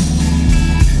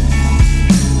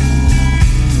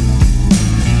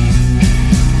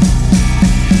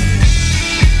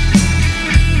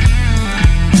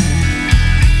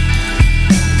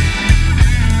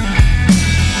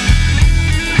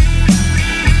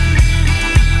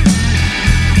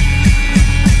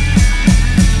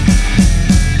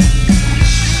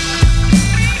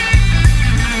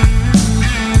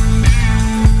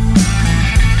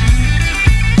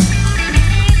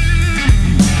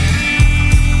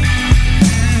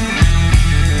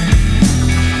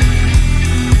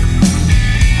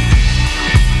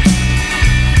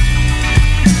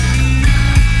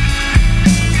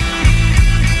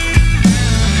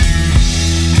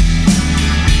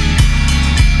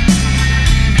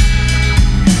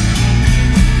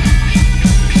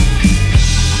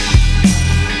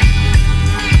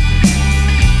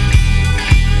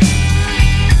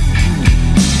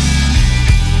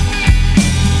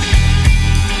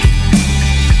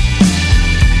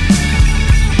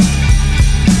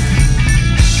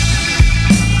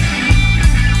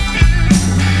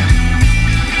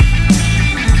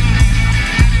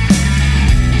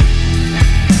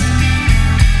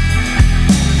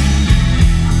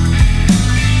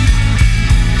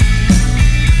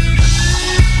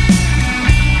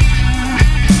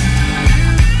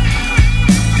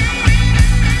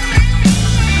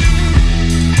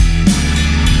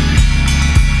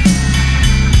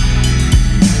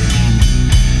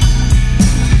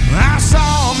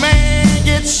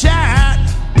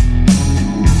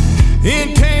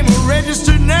 In came a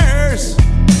registered nurse.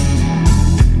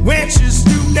 When she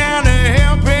stooped down to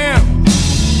help him,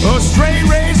 a straight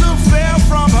razor fell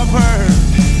from her purse.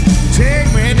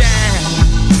 Take me down,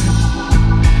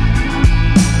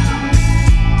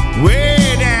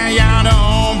 way down yonder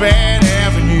on Bad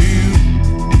Avenue.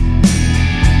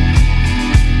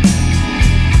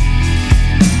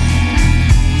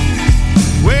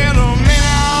 Well, the men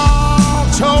all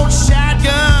told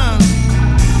shotguns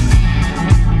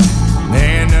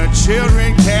and the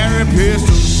children carry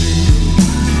pistols too.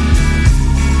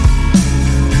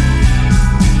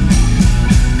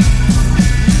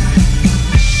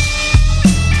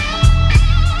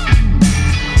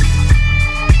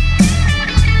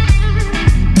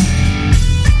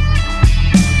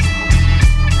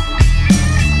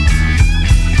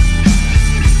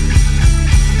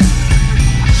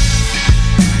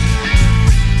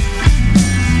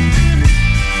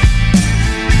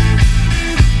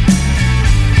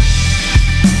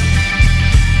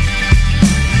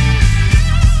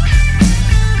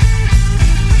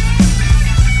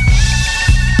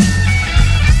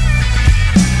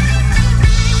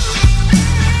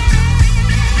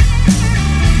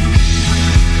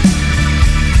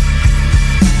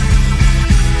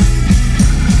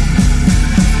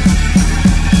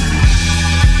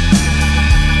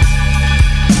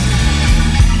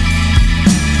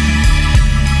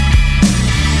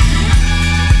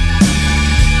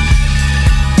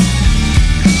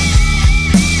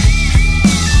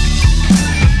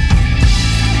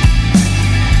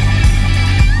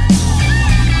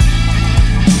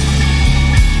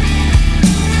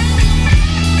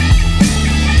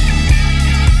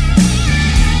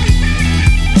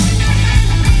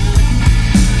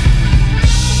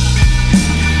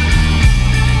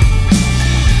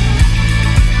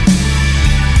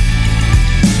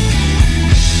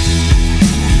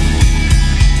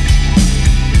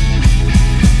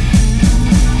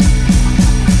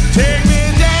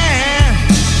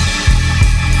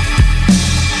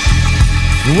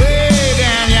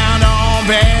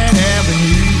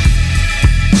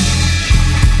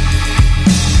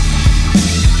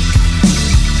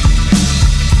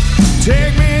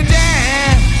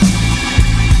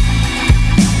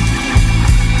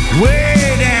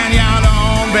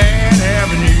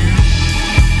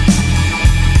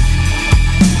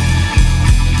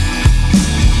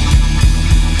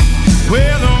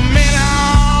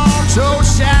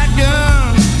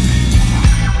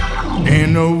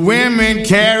 know women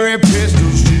carry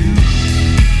pistols too.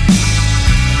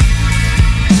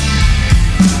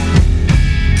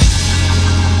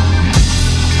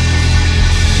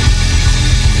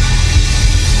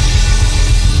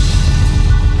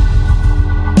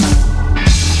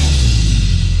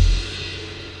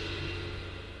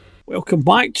 Welcome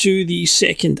back to the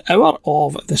second hour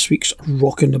of this week's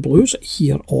Rockin' the Blues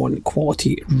here on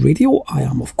Quality Radio. I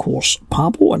am, of course,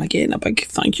 Pablo, and again, a big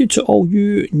thank you to all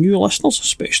you new listeners,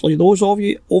 especially those of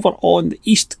you over on the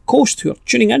East Coast who are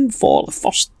tuning in for the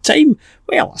first time.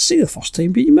 Well, I say the first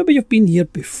time, but maybe you've been here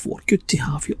before. Good to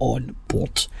have you on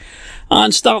board.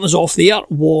 And starting us off there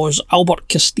was Albert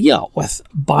Castilla with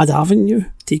Bad Avenue,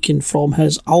 taken from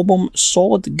his album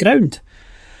Solid Ground.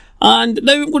 And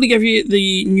now I'm going to give you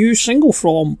the new single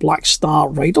from Black Star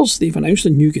Riders. They've announced a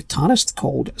new guitarist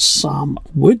called Sam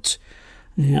Wood.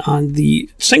 And the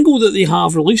single that they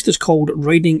have released is called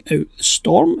Riding Out the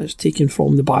Storm. It's taken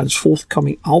from the band's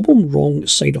forthcoming album, Wrong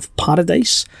Side of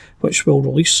Paradise, which will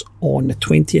release on the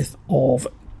 20th of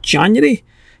January.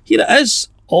 Here it is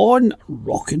on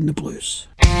Rockin' the Blues.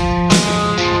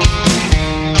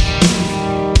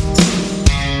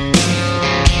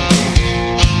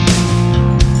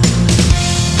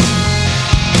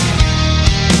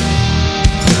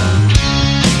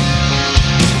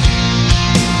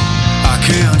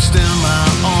 Stand my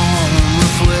own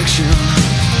reflection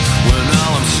when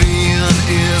all I'm seeing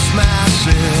is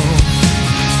myself.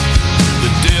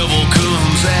 The devil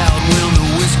comes out when the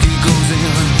whiskey goes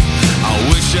in. I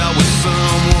wish I was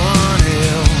someone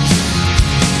else.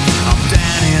 I'm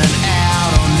dining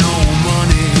out on no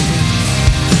money,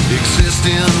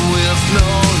 existing with no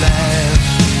life.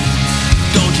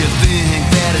 Don't you think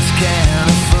that it's kind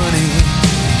of funny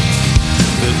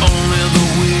that only the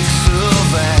weak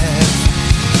survive?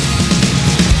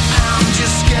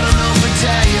 Get enough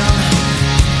Italian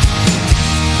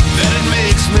that it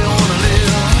makes me wanna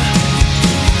live.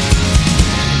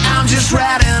 I'm just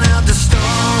riding out the storm.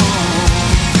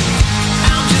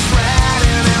 I'm just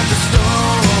riding out the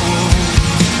storm.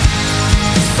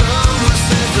 Sunless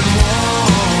and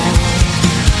warm.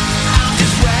 I'm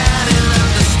just riding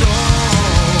out the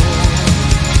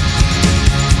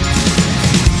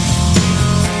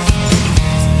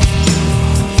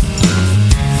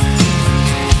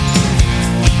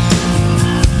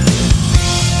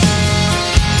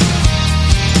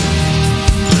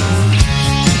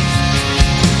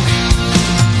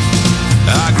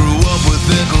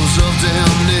echoes of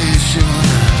damnation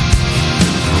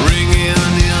ringing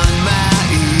in my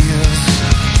ears.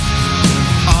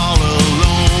 All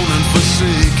alone and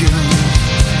forsaken,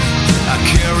 I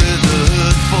carried the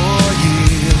hood for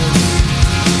years.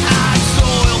 I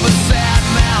toiled beside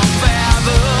my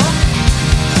father,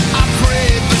 I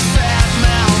prayed beside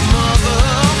my mother.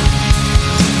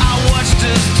 I watched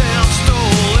this town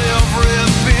stole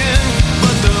everything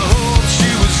but the hope she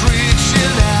was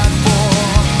reaching out for.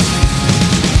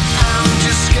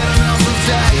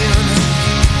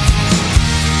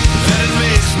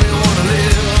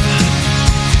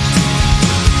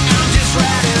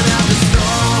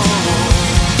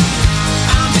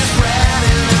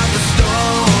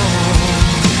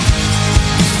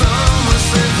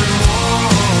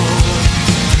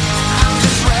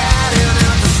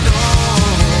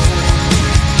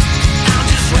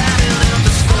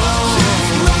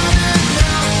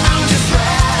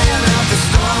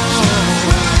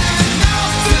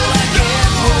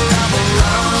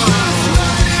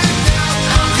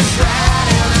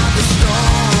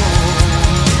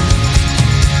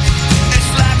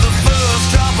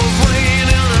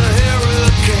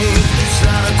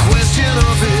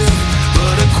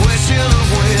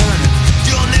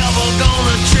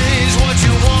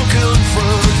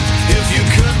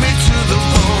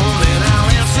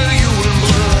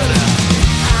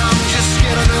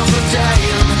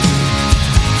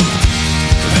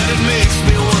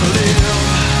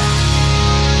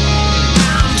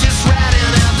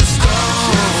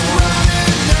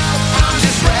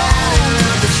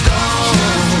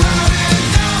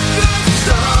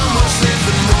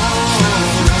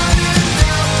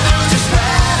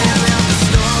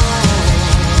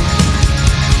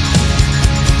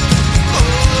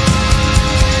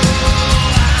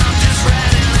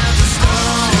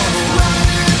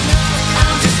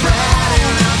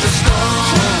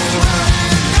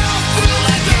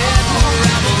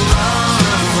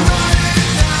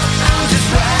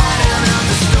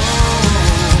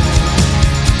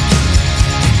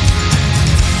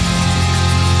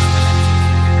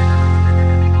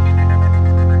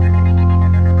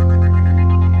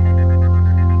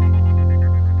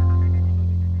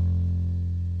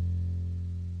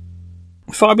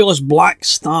 fabulous Black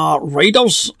Star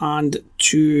Riders, and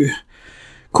to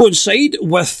coincide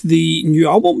with the new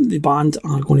album, the band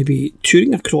are going to be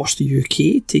touring across the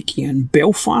UK, taking in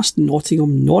Belfast,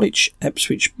 Nottingham, Norwich,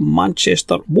 Ipswich,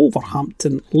 Manchester,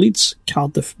 Wolverhampton, Leeds,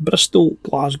 Cardiff, Bristol,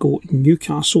 Glasgow,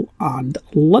 Newcastle and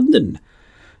London.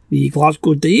 The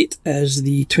Glasgow date is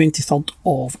the 23rd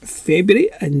of February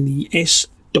in the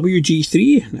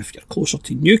SWG3, and if you're closer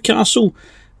to Newcastle,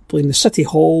 playing the City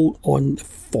Hall on the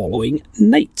following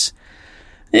night.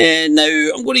 Now,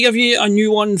 I'm going to give you a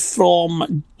new one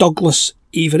from Douglas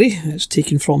Avery. It's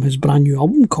taken from his brand new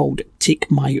album called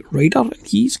Take My Rider, and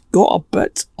he's got a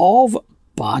bit of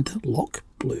Bad Luck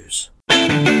Blues.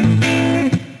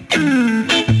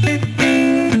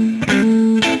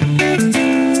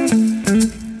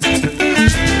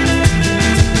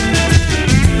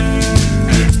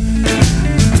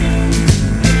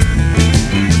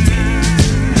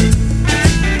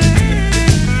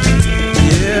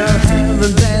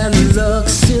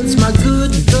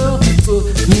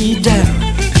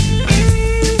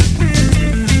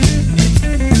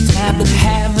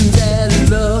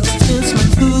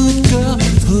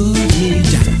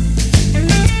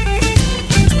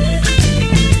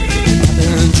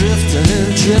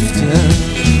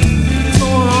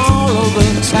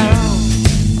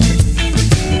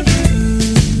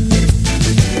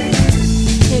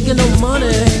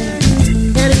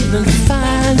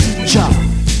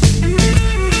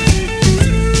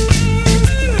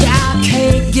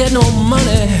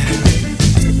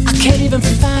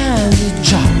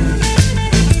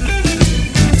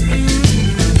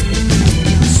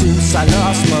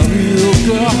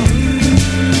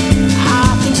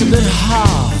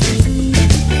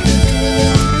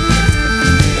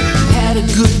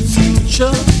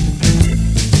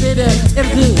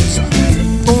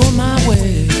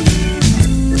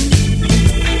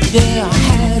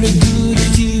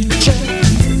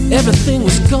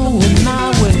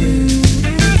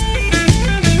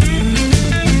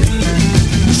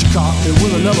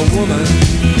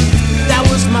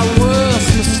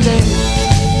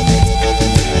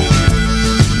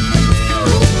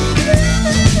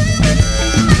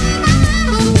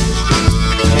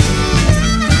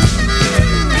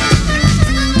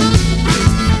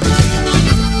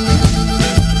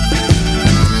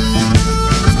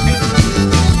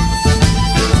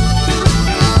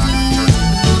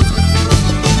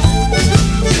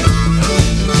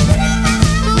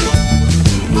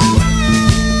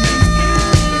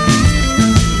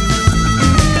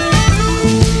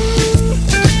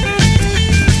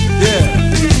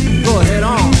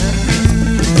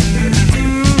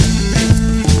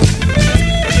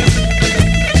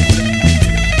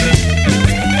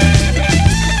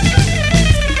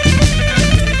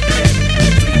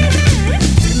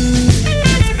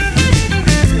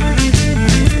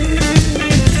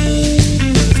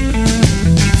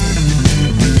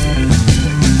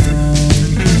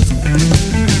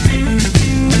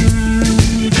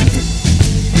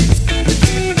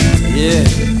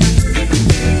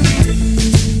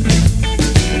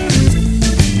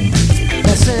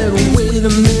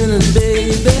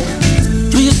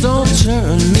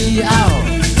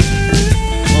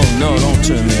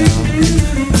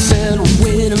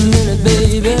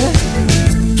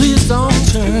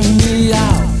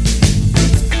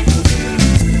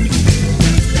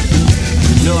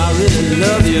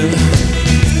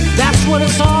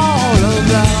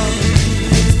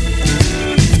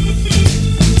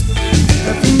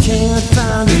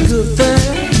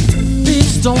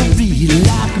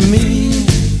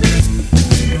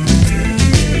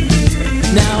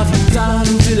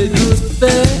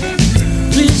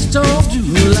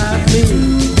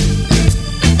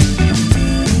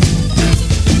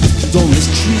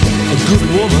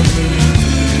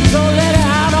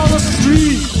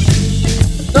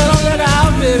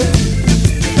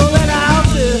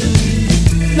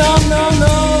 No,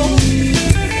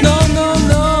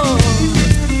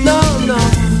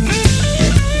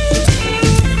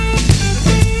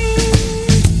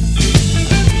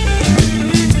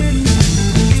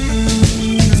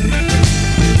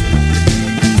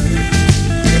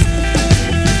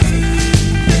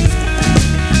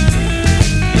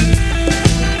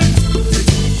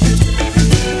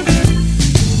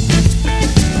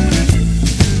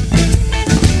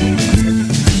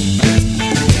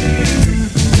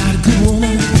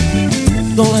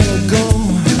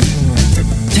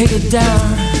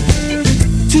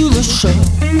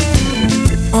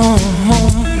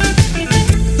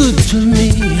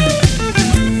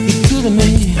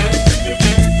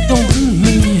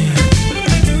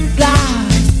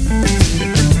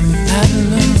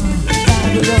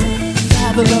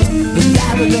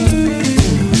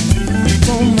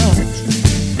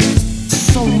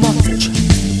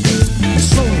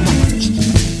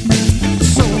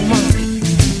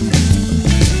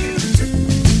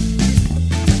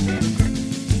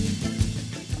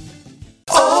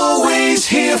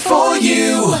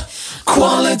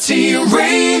 Quality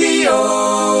Radio.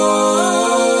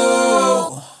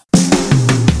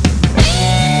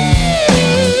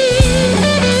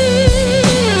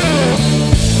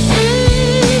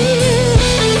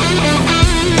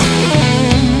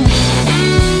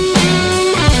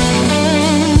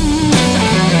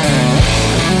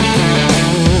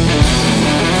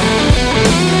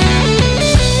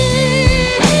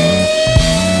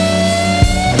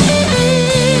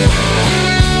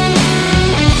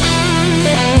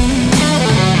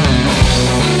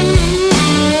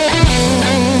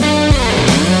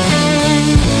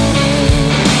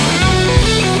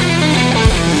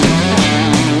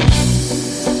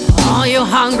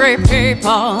 Hungry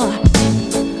people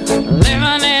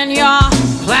living in your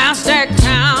plastic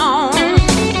town,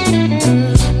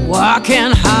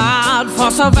 working hard for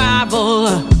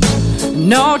survival,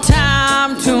 no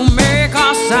time to make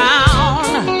a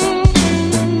sound,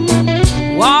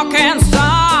 walking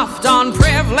soft on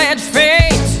privileged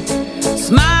feet,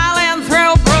 smiling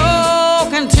through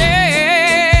broken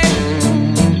teeth.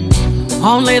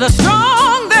 Only the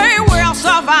strong, they will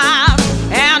survive,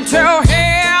 and to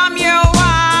him you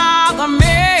are the meek.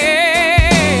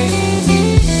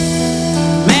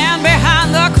 Man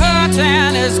behind the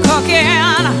curtain is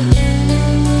cooking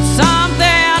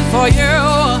something for you,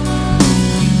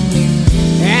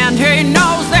 and he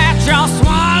knows that you'll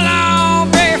swallow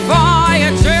before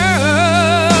you chew.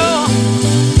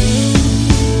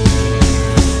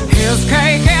 His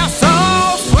cake is so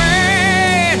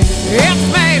sweet, it's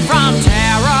made from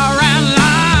terror and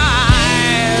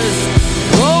lies.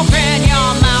 Open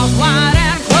your mouth wide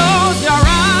and close your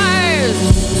eyes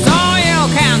so you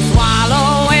can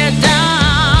swallow it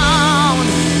down.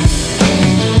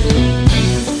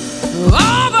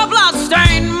 All the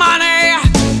blood-stained money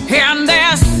in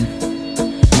this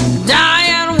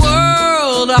dying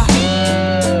world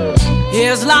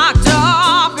is locked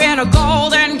up in a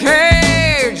golden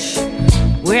cage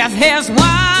with his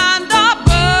wind up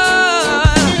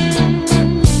bird,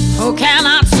 who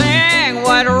cannot sing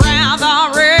would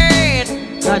rather read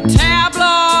the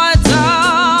tabloids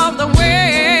of the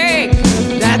week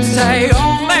that say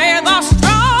only the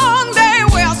strong, they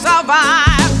will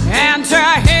survive, and to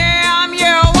him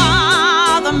you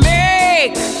are the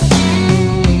meek.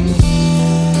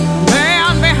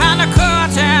 Man behind the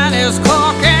curtain is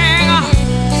cooking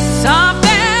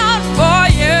something for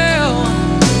you,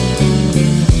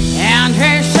 and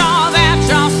he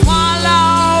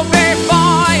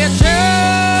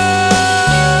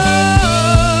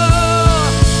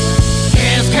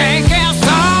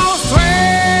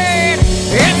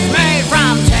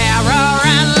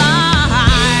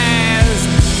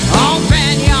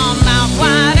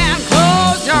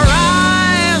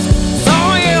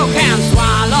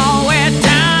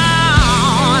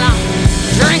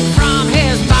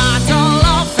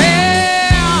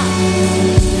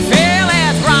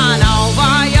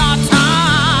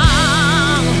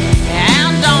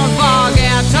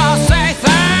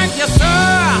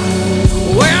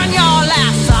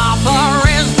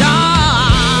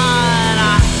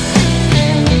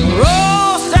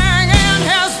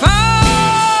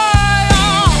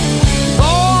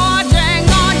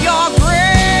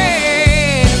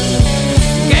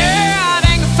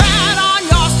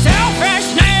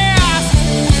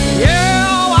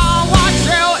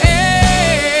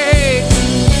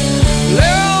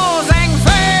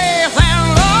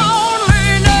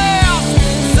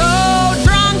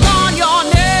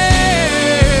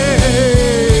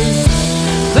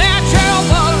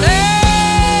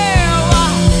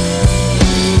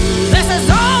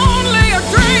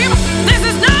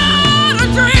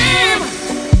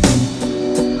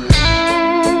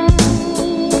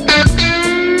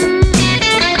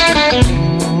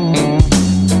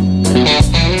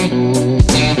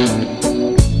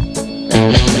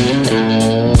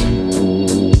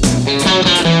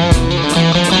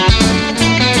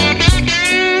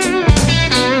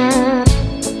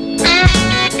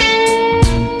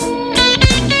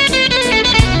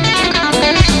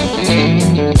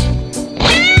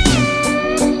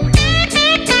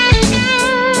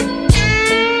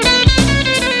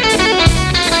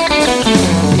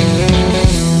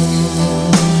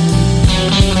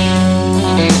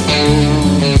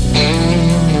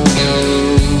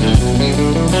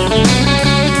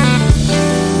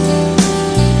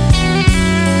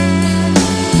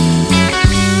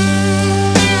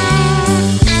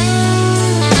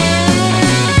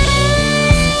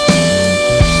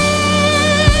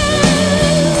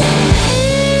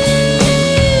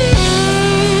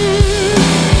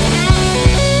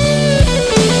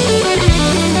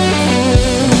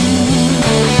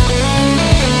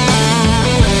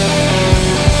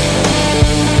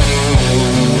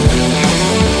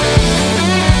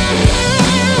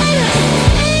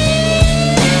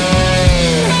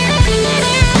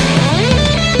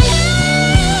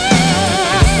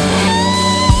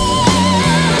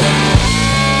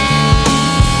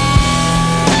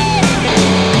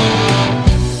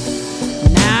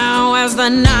the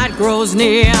night grows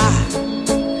near,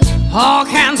 all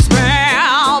can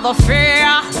smell the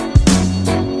fear.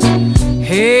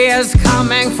 He is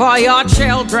coming for your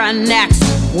children next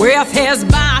with his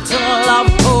battle of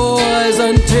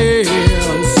poison tears.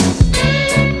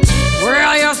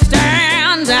 Will you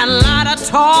stand and light a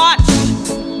torch?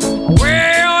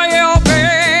 Will you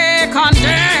be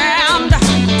condemned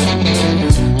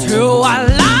to a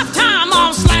lifetime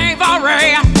of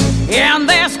slavery in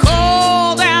this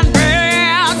cold and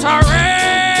bitter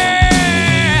end?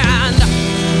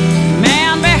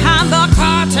 Man behind the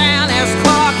curtain is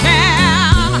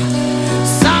cooking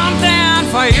something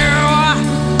for you,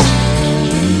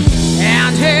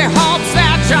 and he hopes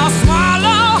that you'll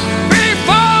swallow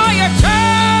before you turn.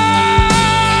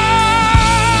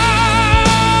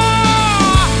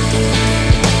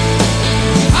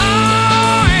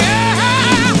 Oh yeah,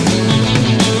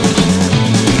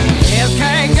 his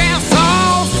cake is so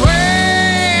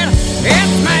sweet,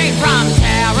 it's made from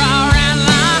terror and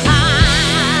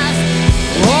lies.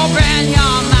 Open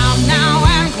your mouth now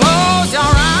and close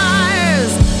your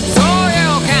eyes so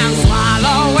you can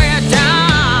swallow it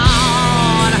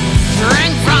down.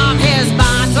 Drink from his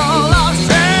bottle of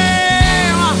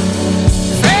shame,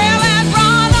 feel it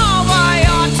run over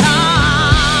your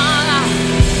tongue,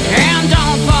 and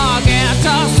don't forget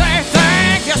to say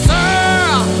thank you,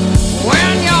 sir,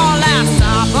 when your last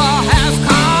supper has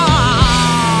come.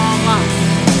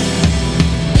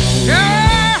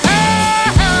 Yeah,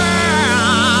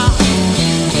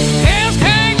 his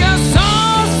cake is so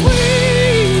sweet.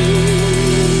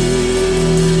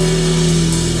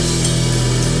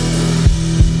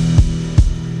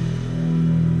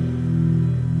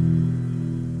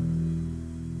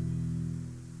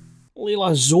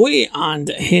 Leila Zoe and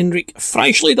Henrik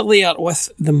Freischlader there with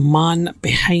The Man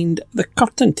Behind the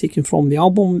Curtain, taken from the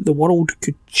album The World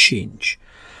Could Change.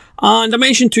 And I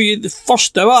mentioned to you the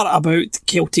first hour about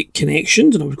Celtic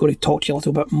Connections, and I was going to talk to you a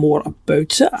little bit more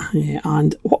about it.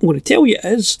 And what I'm going to tell you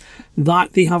is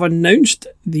that they have announced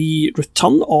the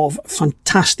return of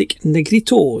Fantastic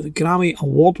Negrito. The Grammy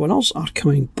Award winners are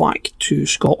coming back to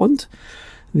Scotland.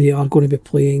 They are going to be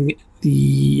playing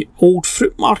the Old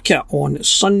Fruit Market on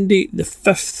Sunday the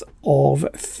 5th of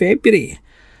February.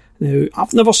 Now,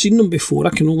 I've never seen them before.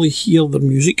 I can only hear their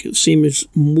music, same as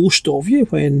most of you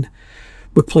when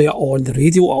we play it on the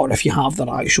radio or if you have their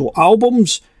actual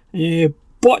albums.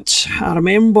 But I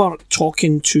remember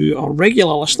talking to a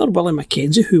regular listener, Willie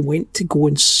McKenzie, who went to go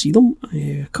and see them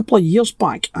a couple of years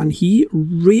back, and he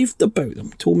raved about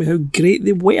them, told me how great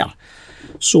they were.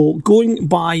 So going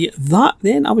by that,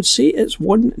 then, I would say it's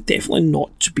one definitely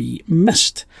not to be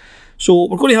missed. So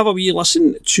we're going to have a wee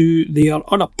listen to their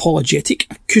unapologetic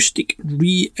acoustic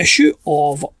reissue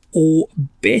of Oh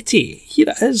Betty. Here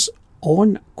it is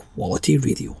on Quality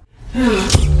Radio.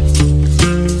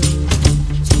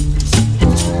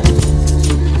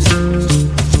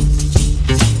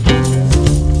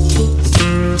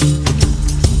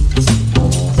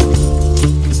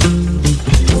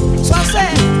 So I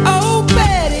said, oh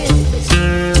Betty,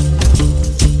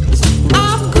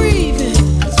 I'm grieving,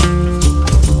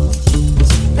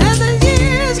 and the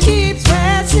years keep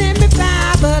passing me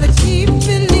by, but I keep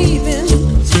believing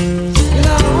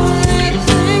the only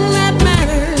thing that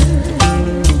matters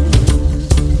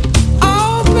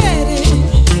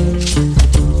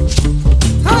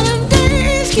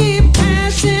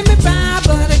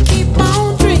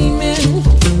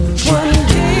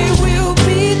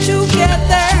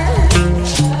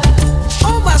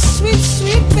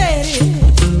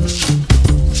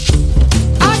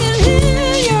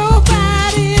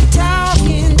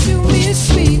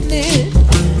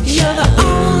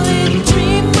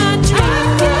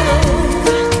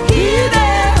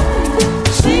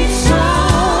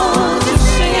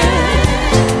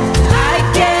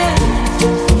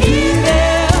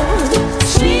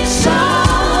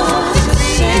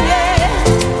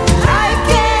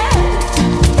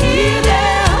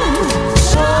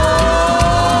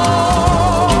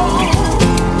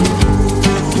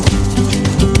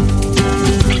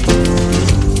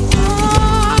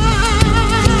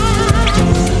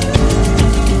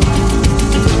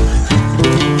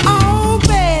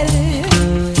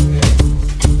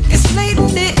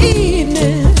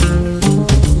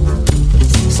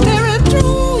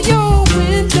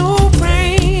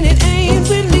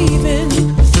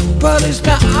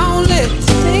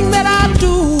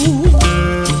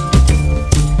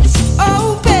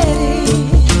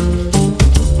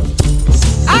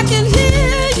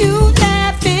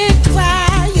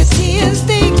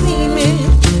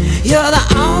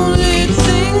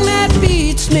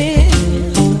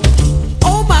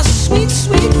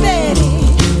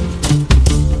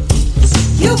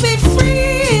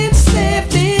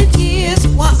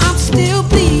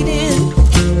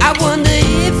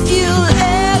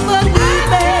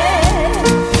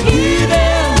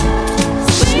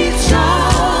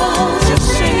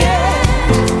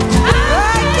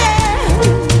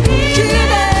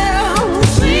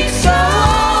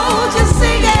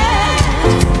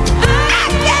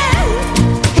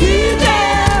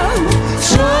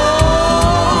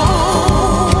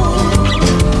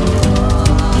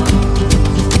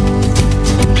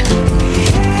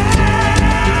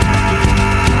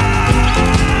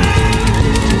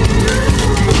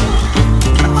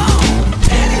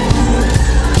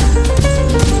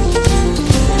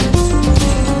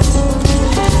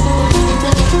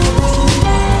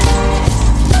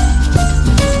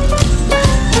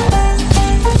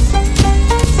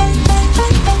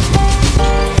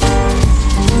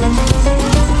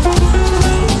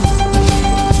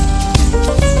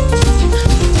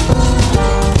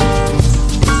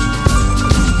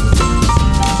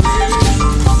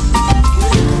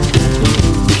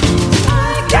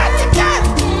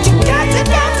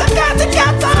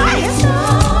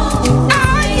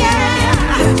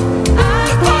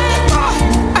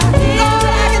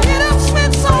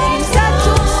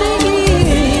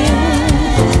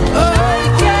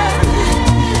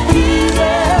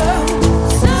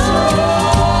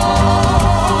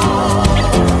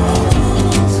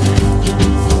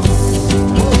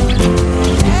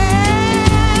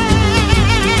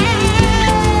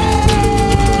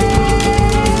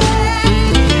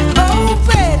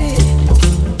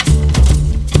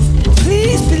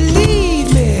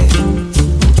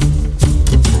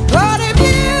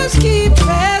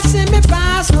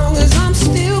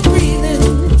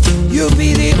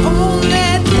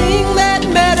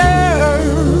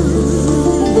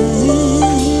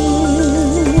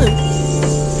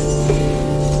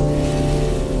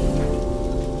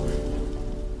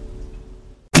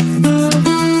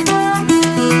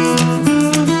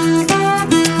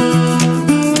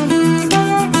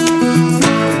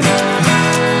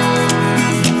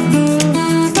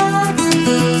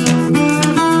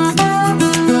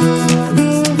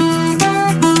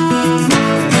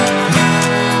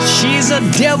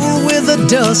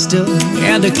master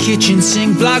and a kitchen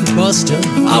sink blockbuster,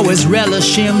 always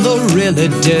relishing the really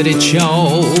dirty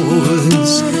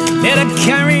chores. Let her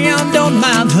carry on, don't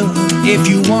mind her. If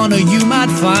you want her, you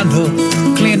might find her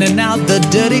cleaning out the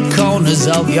dirty corners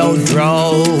of your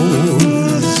drawers.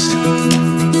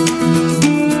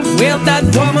 Well, that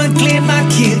woman cleaned my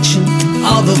kitchen,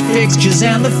 all the fixtures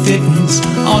and the fittings.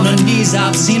 On her knees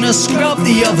I've seen her scrub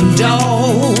the oven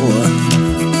door.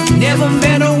 Never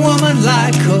met a woman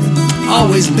like her,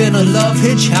 always been a love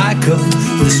hitchhiker.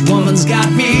 This woman's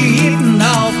got me eating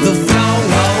off the floor.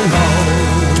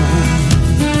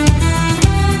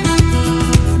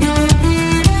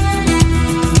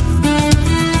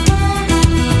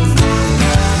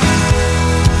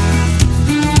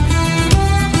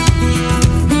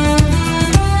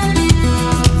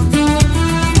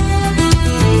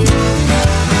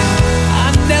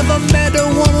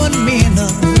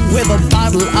 With a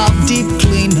bottle of deep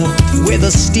cleaner, with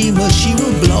a steamer she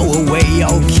will blow away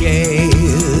your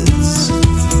cares.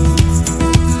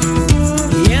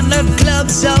 In the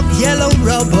clubs of yellow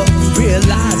rubber,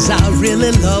 realize I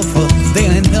really love her.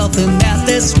 There ain't nothing that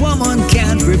this woman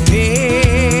can't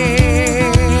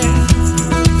repair.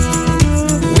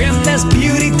 When this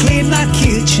beauty clean my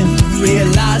kitchen,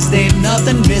 realize there ain't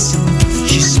nothing missing.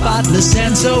 She's spotless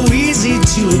and so easy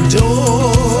to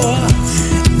adore.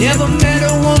 Never met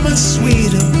a woman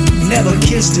sweeter, never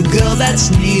kissed a girl that's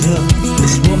neater.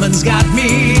 This woman's got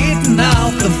me eating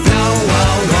off the floor.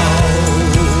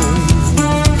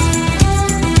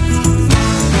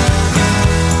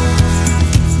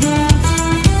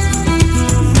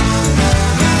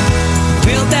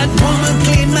 Well, that woman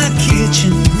cleaned my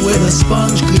kitchen, with a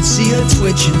sponge could see her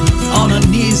twitching. On her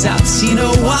knees I've seen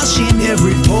her washing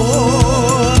every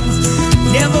pore.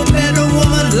 Never met a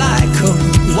woman like her,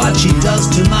 what she does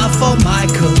to my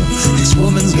Formica. This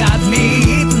woman's got me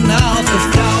eating off the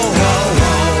floor.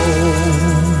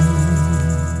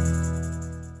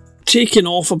 Taking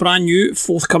off a brand new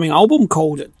forthcoming album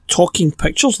called Talking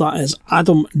Pictures. That is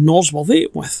Adam Norsworthy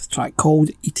with a track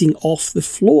called Eating Off the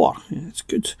Floor. Yeah, it's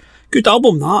good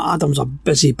album that. Adam's a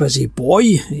busy boy.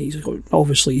 He's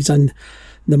in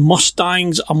the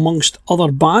Mustangs amongst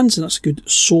other bands, and it's a good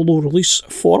solo release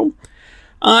for him.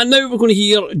 And now we're going to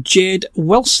hear Jed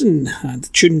Wilson and a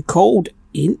tune called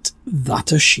Ain't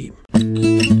That a Shame.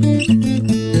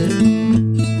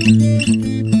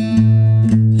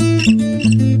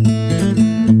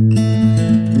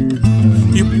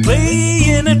 You're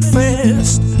playing it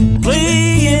fast,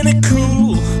 playing it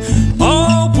cool,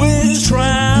 always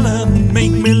trying to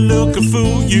make me look a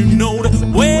fool. You know that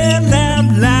when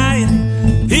I'm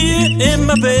lying here in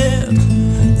my bed,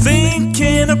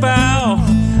 thinking about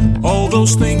all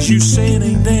those things you said,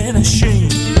 ain't that a shame?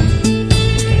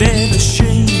 That a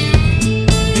shame?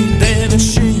 Ain't that a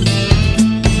shame?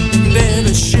 Ain't that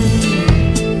a shame?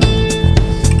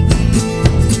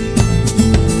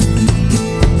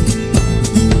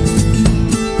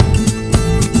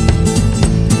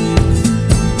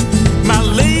 My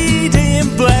lady in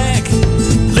black,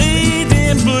 lady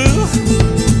in blue,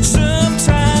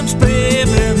 sometimes,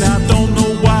 baby, I don't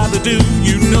know why to do.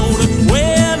 You know that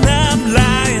when I'm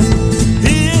lying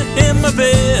here in my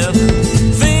bed,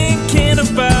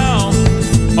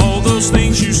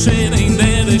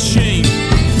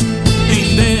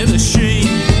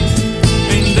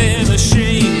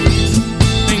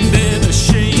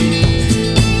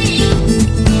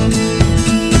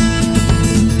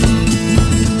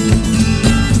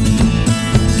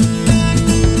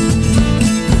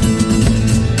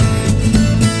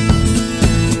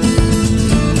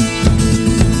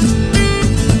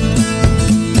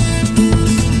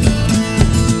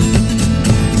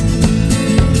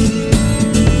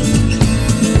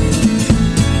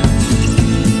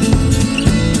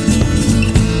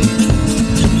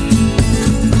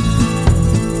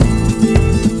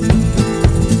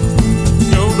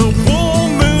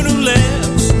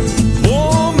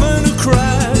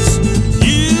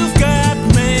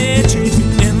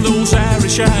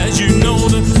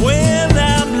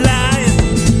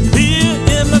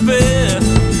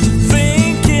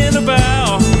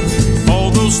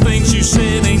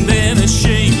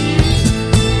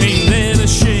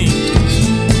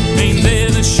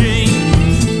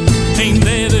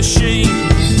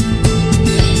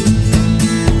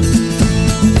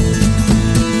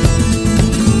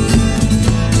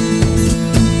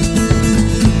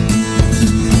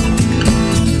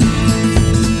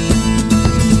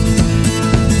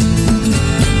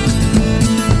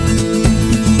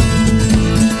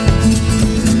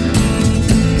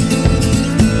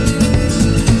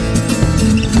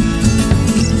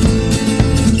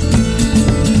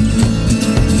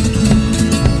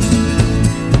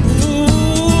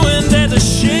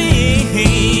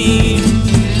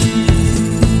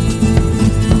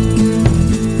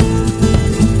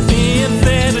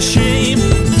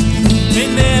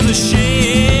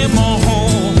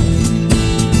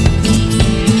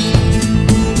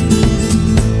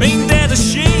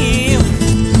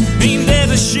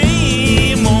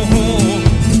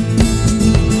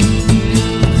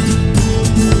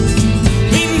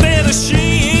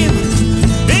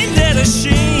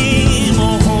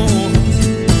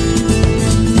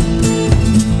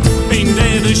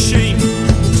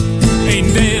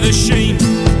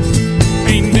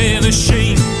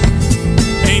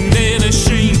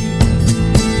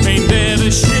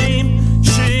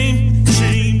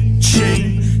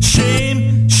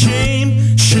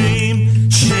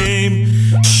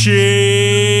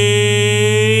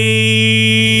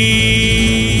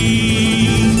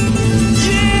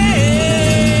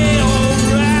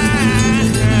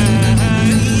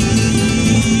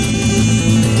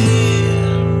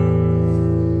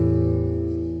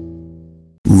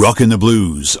 Rockin' the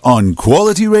Blues on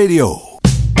Quality Radio.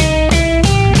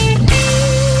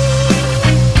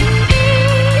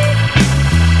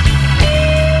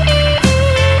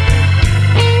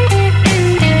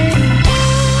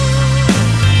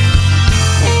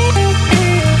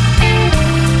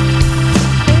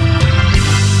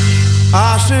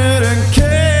 I shouldn't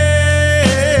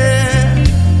care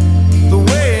the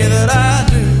way that I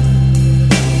do.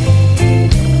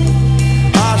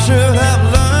 I should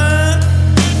have learned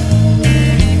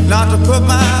not to put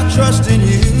my trust in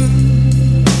you.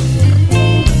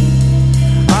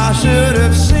 I should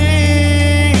have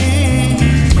seen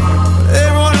what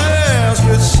everyone else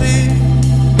could see.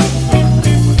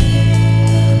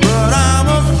 But I'm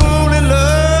a fool in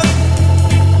love,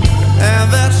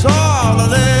 and that's all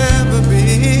I'll ever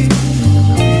be.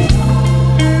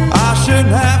 I shouldn't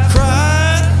have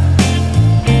cried,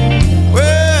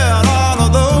 well, all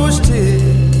of those tears,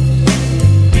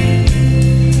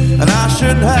 and I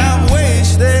shouldn't have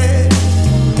wasted,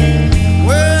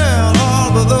 well,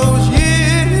 all of those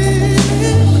years.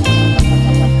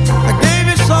 I gave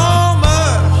you so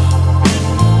much,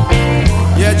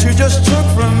 yet you just took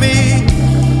from me.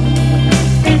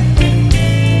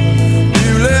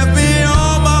 You left me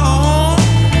on my own,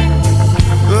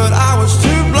 but I was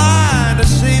too blind to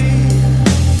see.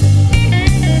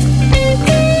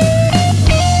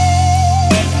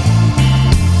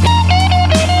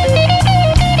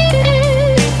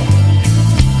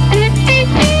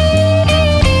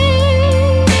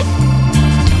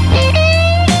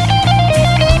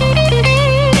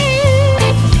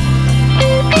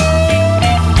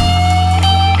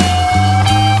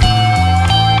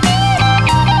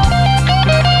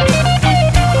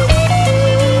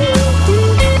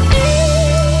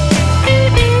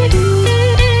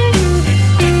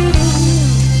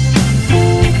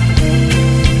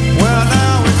 Well,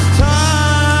 now it's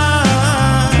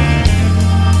time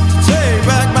to take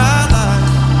back my life.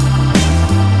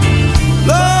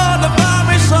 Lord, to find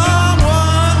me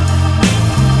someone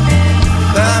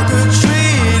that could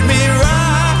treat me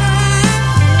right.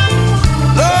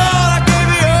 Lord, I gave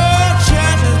you your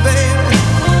chances, baby,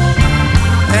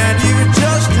 and you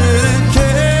just didn't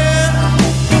care.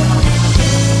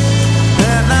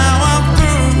 And now I'm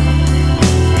through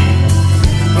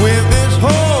with this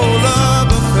whole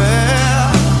love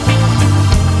affair.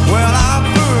 Well, I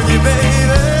fooled you, baby.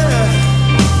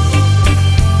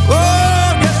 Oh,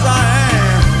 yes I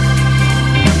am.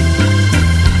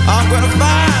 I'm gonna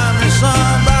find me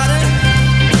somebody,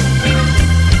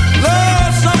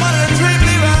 Lord, somebody to treat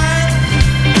me right.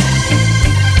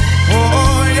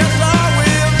 Oh, yes I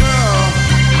will, girl.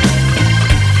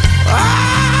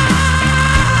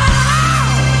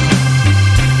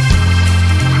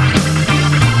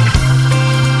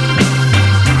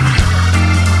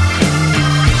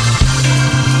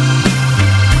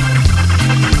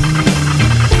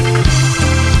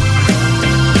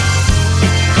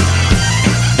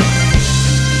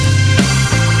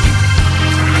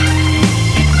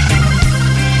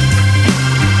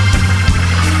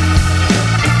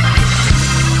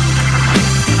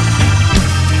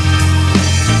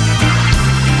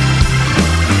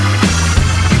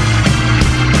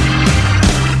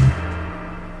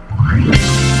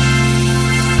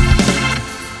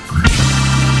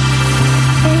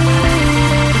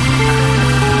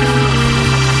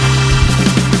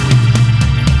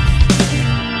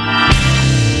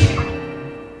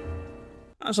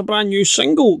 That's a brand new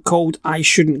single called I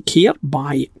Shouldn't Care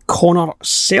by Connor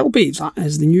Selby. That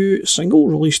is the new single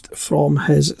released from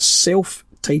his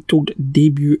self-titled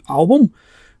debut album,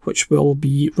 which will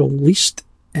be released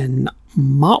in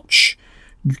March.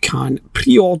 You can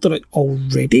pre-order it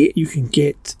already. You can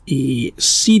get a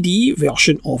CD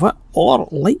version of it, or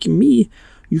like me,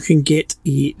 you can get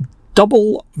a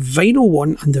double vinyl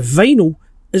one, and the vinyl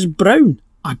is brown.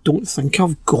 I don't think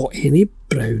I've got any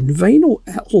brown vinyl.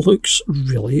 It looks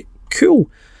really cool.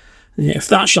 If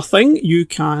that's your thing, you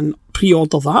can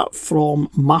pre-order that from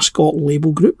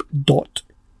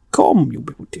mascotlabelgroup.com. You'll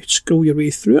be able to scroll your way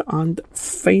through it and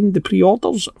find the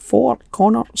pre-orders for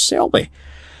Connor Selby.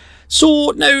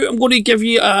 So now I'm going to give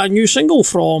you a new single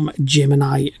from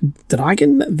Gemini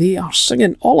Dragon. They are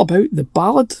singing all about the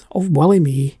ballad of Willie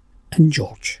Mae and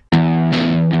George.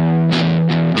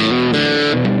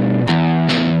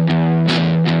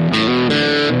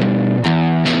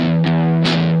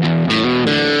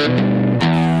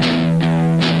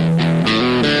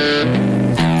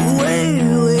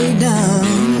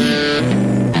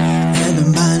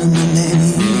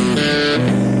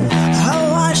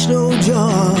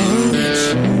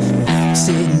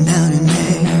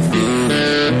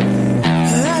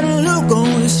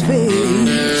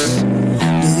 Face, do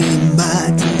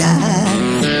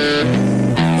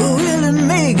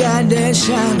that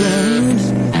shotgun.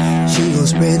 She gon'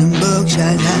 spray them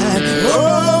buckshot light.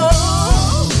 Oh.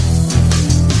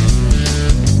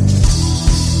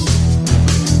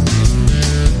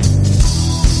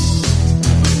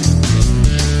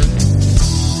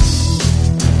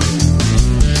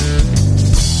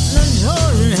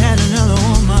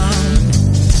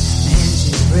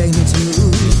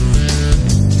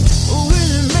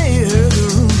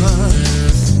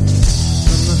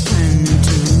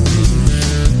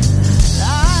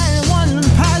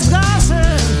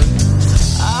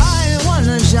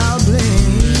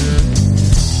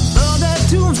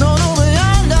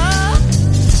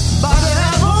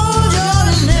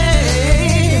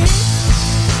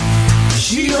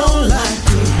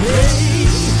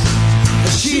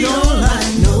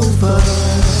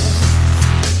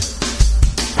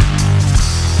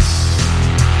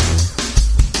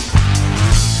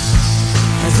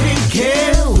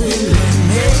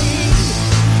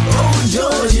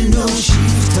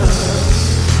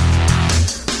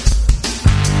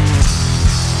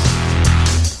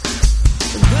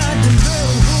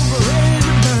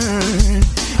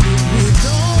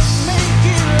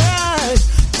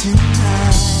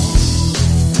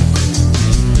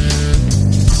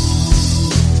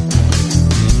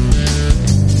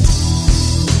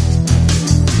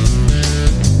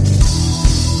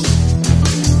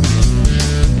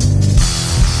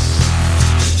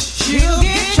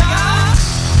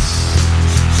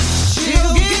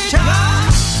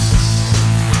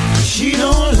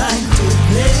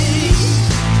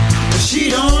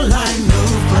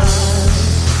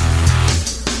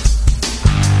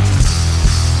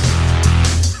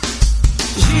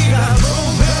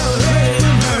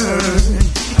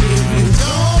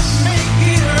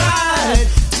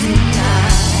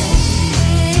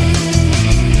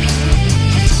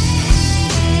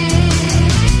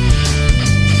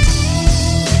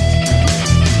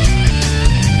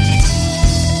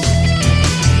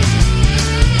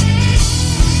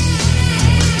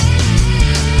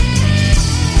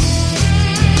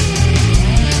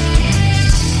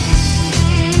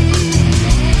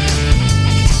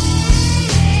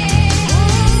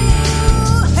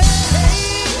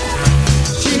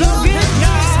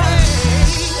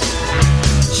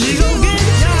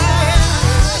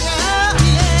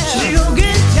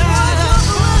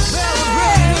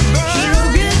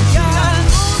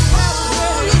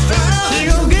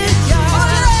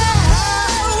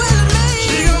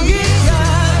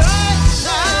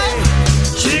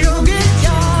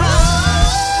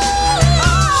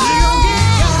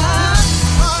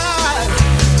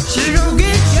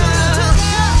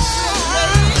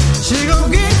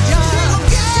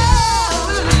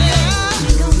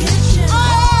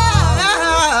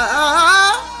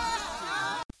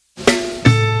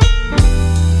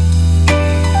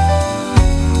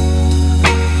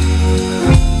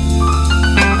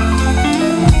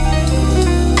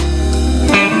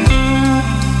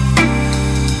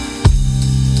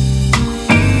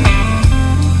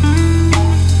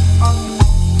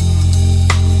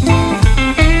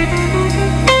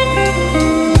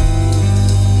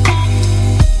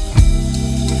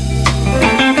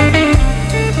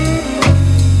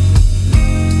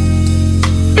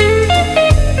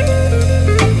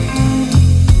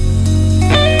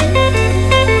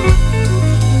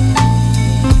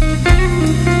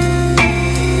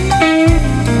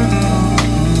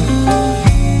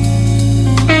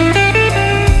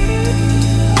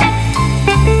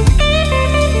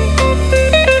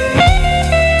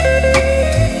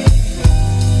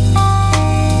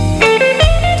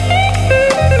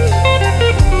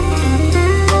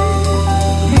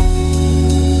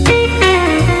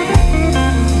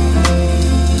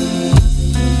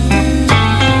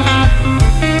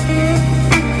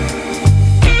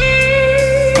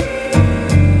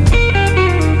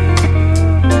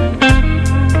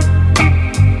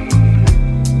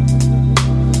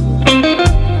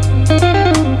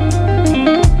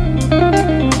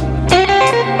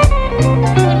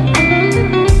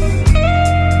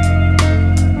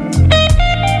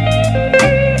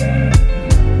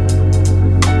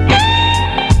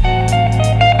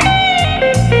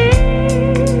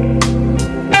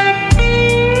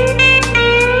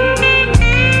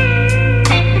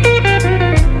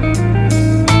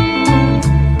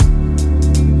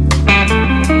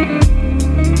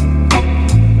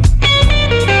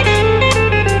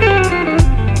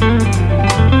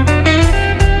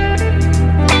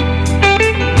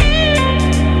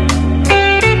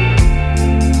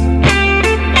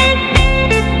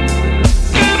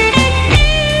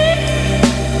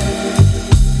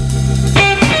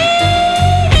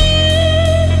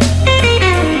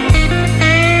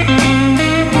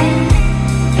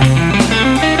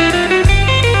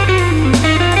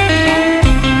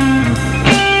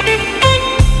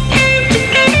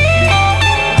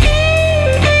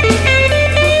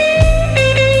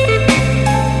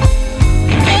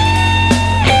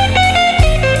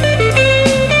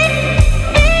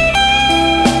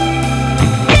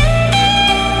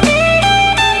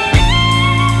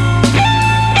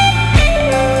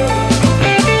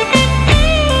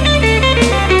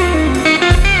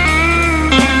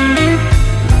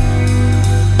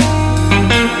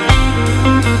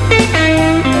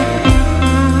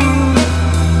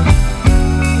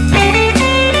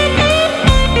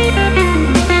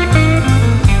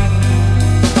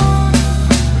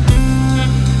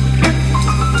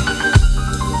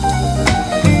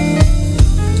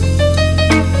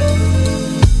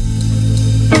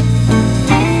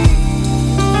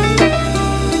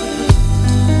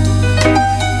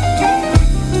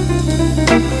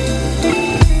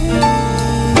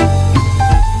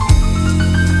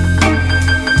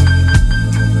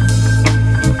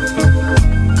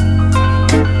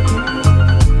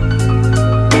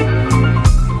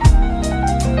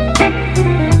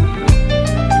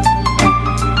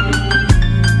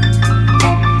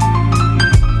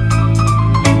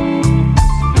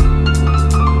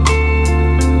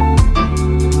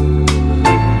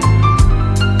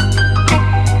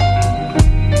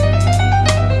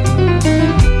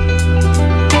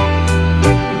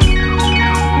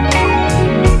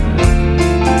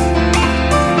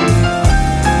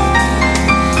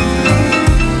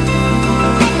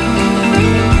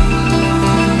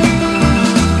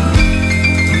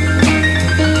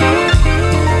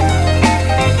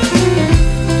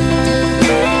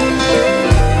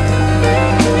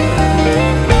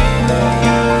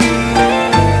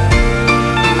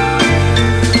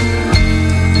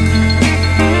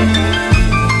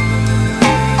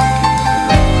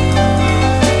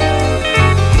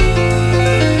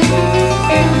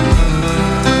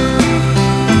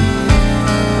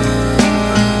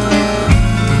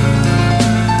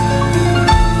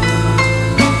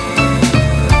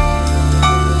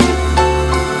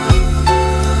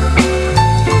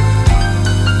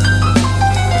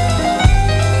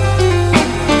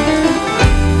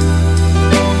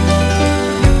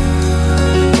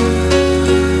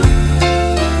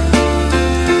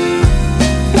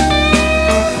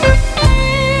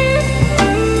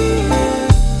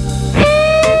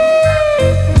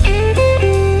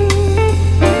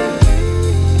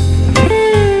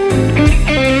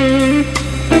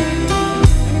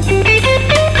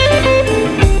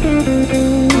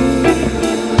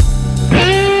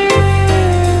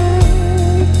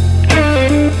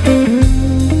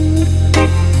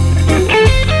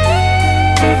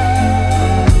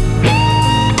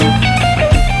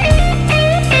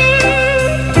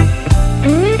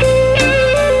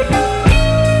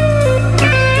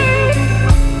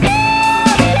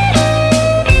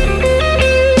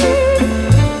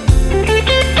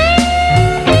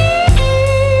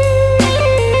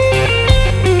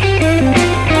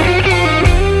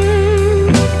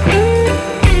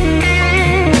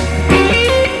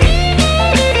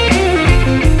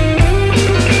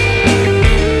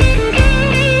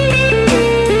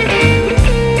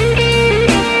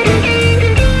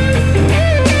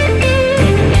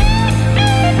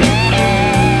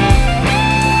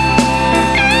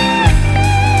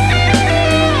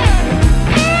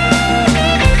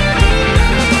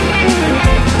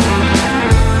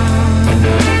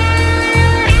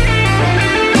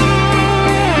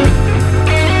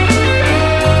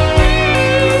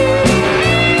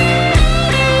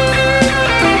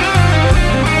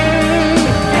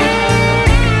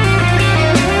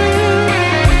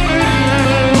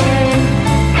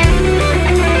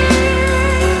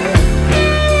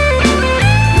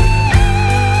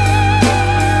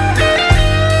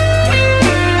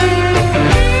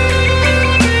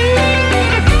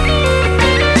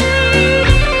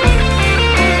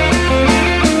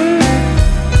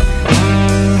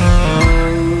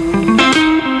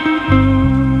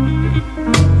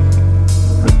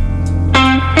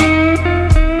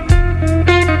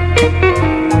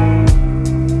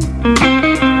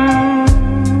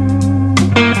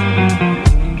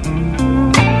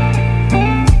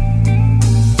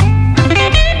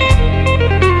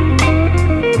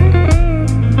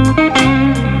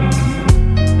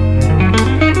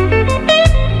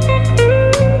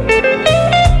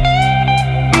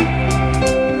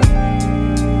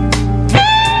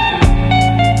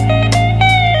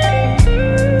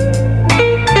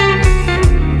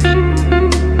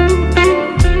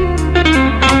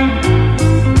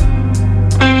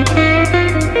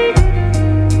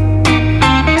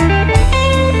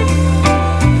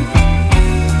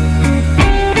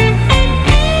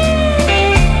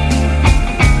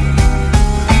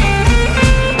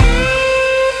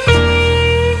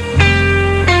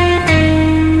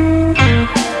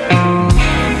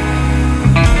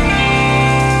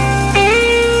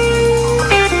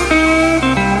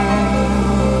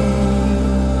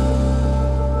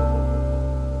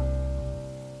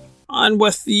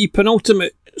 with the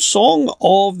penultimate song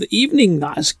of the evening.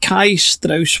 That is Kai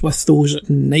Strauss with those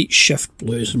Night Shift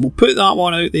Blues. And we'll put that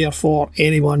one out there for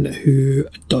anyone who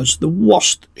does the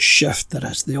worst shift there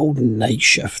is, the old night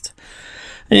shift.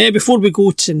 Before we go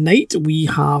tonight, we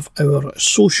have our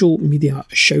social media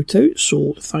shout out.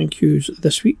 So thank yous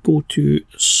this week go to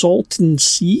Salton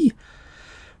Sea,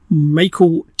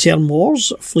 Michael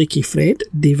Termors, Flaky Fred,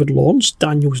 David Lawrence,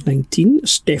 Daniels19,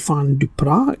 Stefan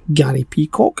Duprat, Gary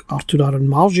Peacock, Arthur Aaron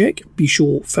Marjek,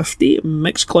 Bisho 50,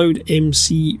 Mixcloud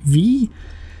MCV,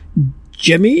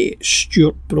 Jimmy,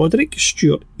 Stuart Broderick,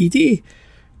 Stuart Eady,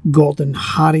 Gordon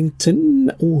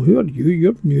Harrington. Oh, who are you?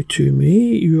 You're new to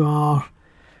me. You are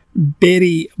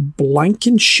Barry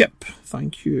Blankenship.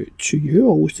 Thank you to you.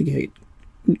 Always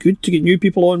good to get new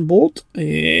people on board.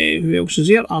 Who else is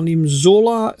there? Arnim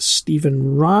Zola,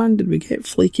 Stephen Rand. Did we get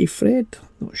Flaky Fred?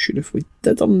 Not sure if we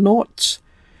did or not.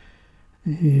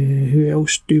 Who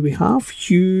else do we have?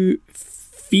 Hugh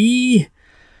Fee,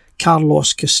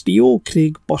 Carlos Castillo,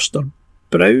 Craig Buster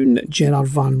Brown, Gerard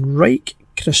Van Ryck,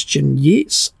 Christian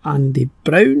Yates, Andy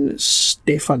Brown,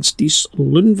 Stefan Stees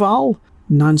Lundvall,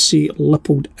 Nancy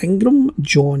Lippold Ingram,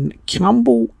 John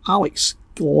Campbell, Alex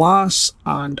Glass,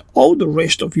 and all the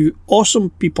rest of you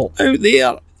awesome people out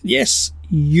there. Yes,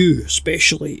 you,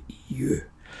 especially you.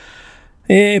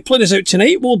 Playing us out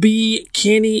tonight will be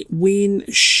Kenny Wayne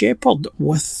Shepherd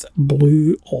with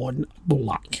Blue on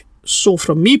Black. So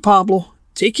from me, Pablo,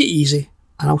 take it easy,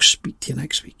 and I'll speak to you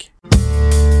next week.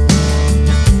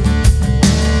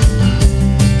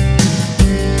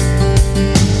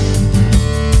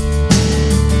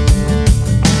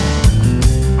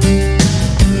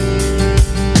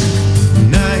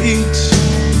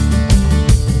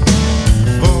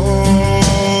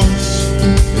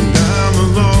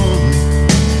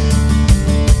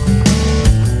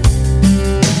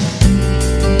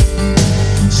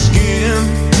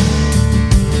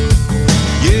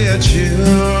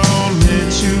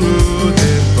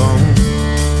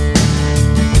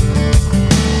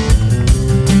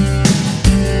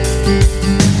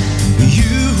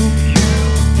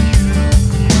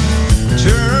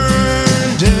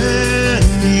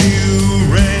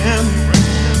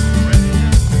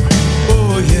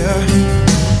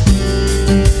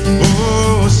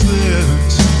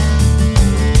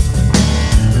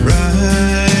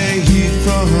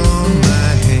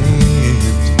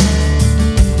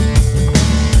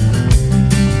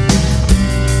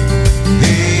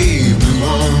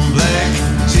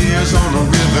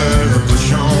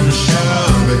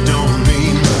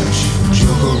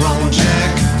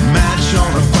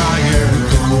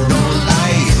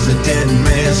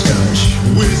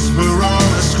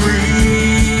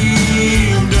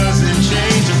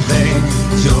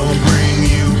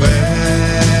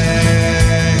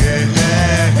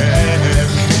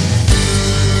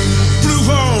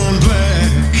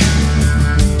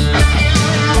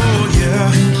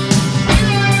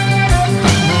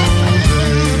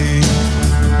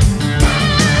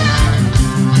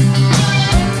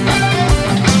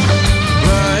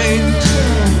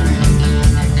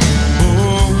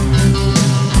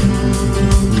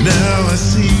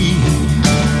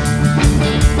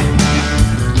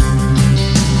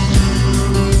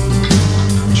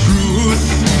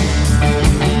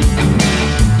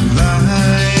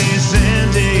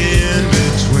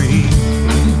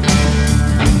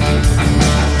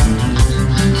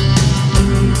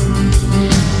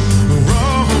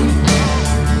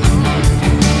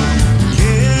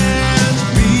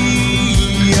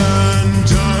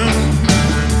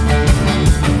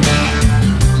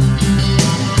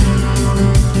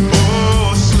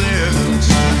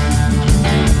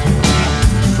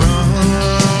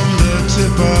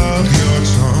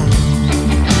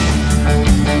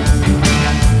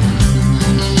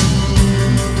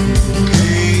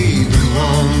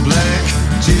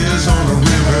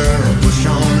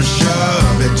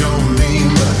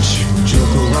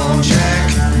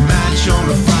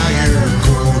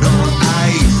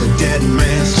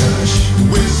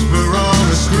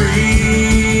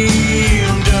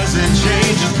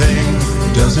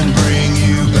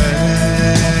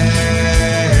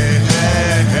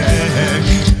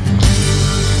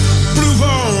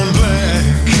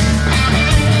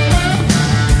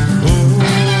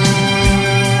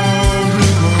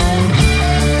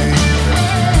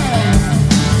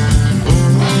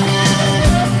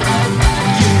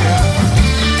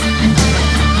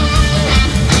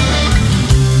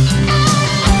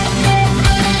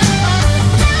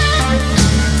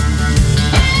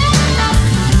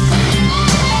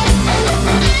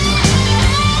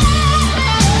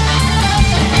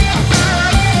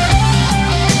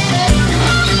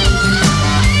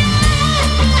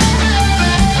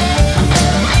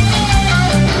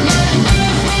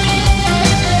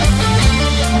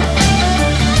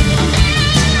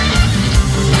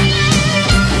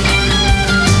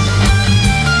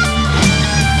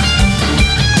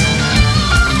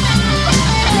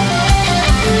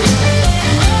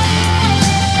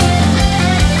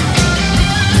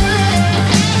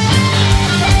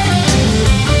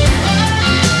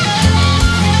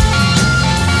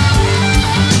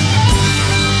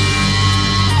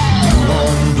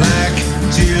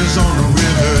 on the